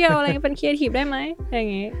โซเชียลอะไรเป็นครีเอทีฟได้ไหมอย่า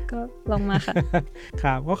งงี้ก็ลองมาค่ะค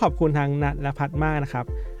รับก็ขอบคุณทางนัทและพัดมากนะครับ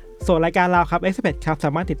ส่วนรายการเราครับ Expert ครับส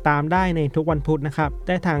ามารถติดตามได้ในทุกวันพุธนะครับไ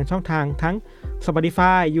ด้ทางช่องทางทั้ง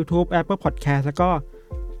Spotify YouTube Apple Podcast แล้วก็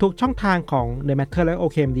ทุกช่องทางของ The Matter และ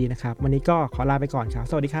OKMD นะครับวันนี้ก็ขอลาไปก่อนครับ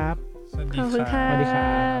สวัสดีครับขอบคุณค่ะสวัสดีค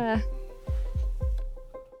รับ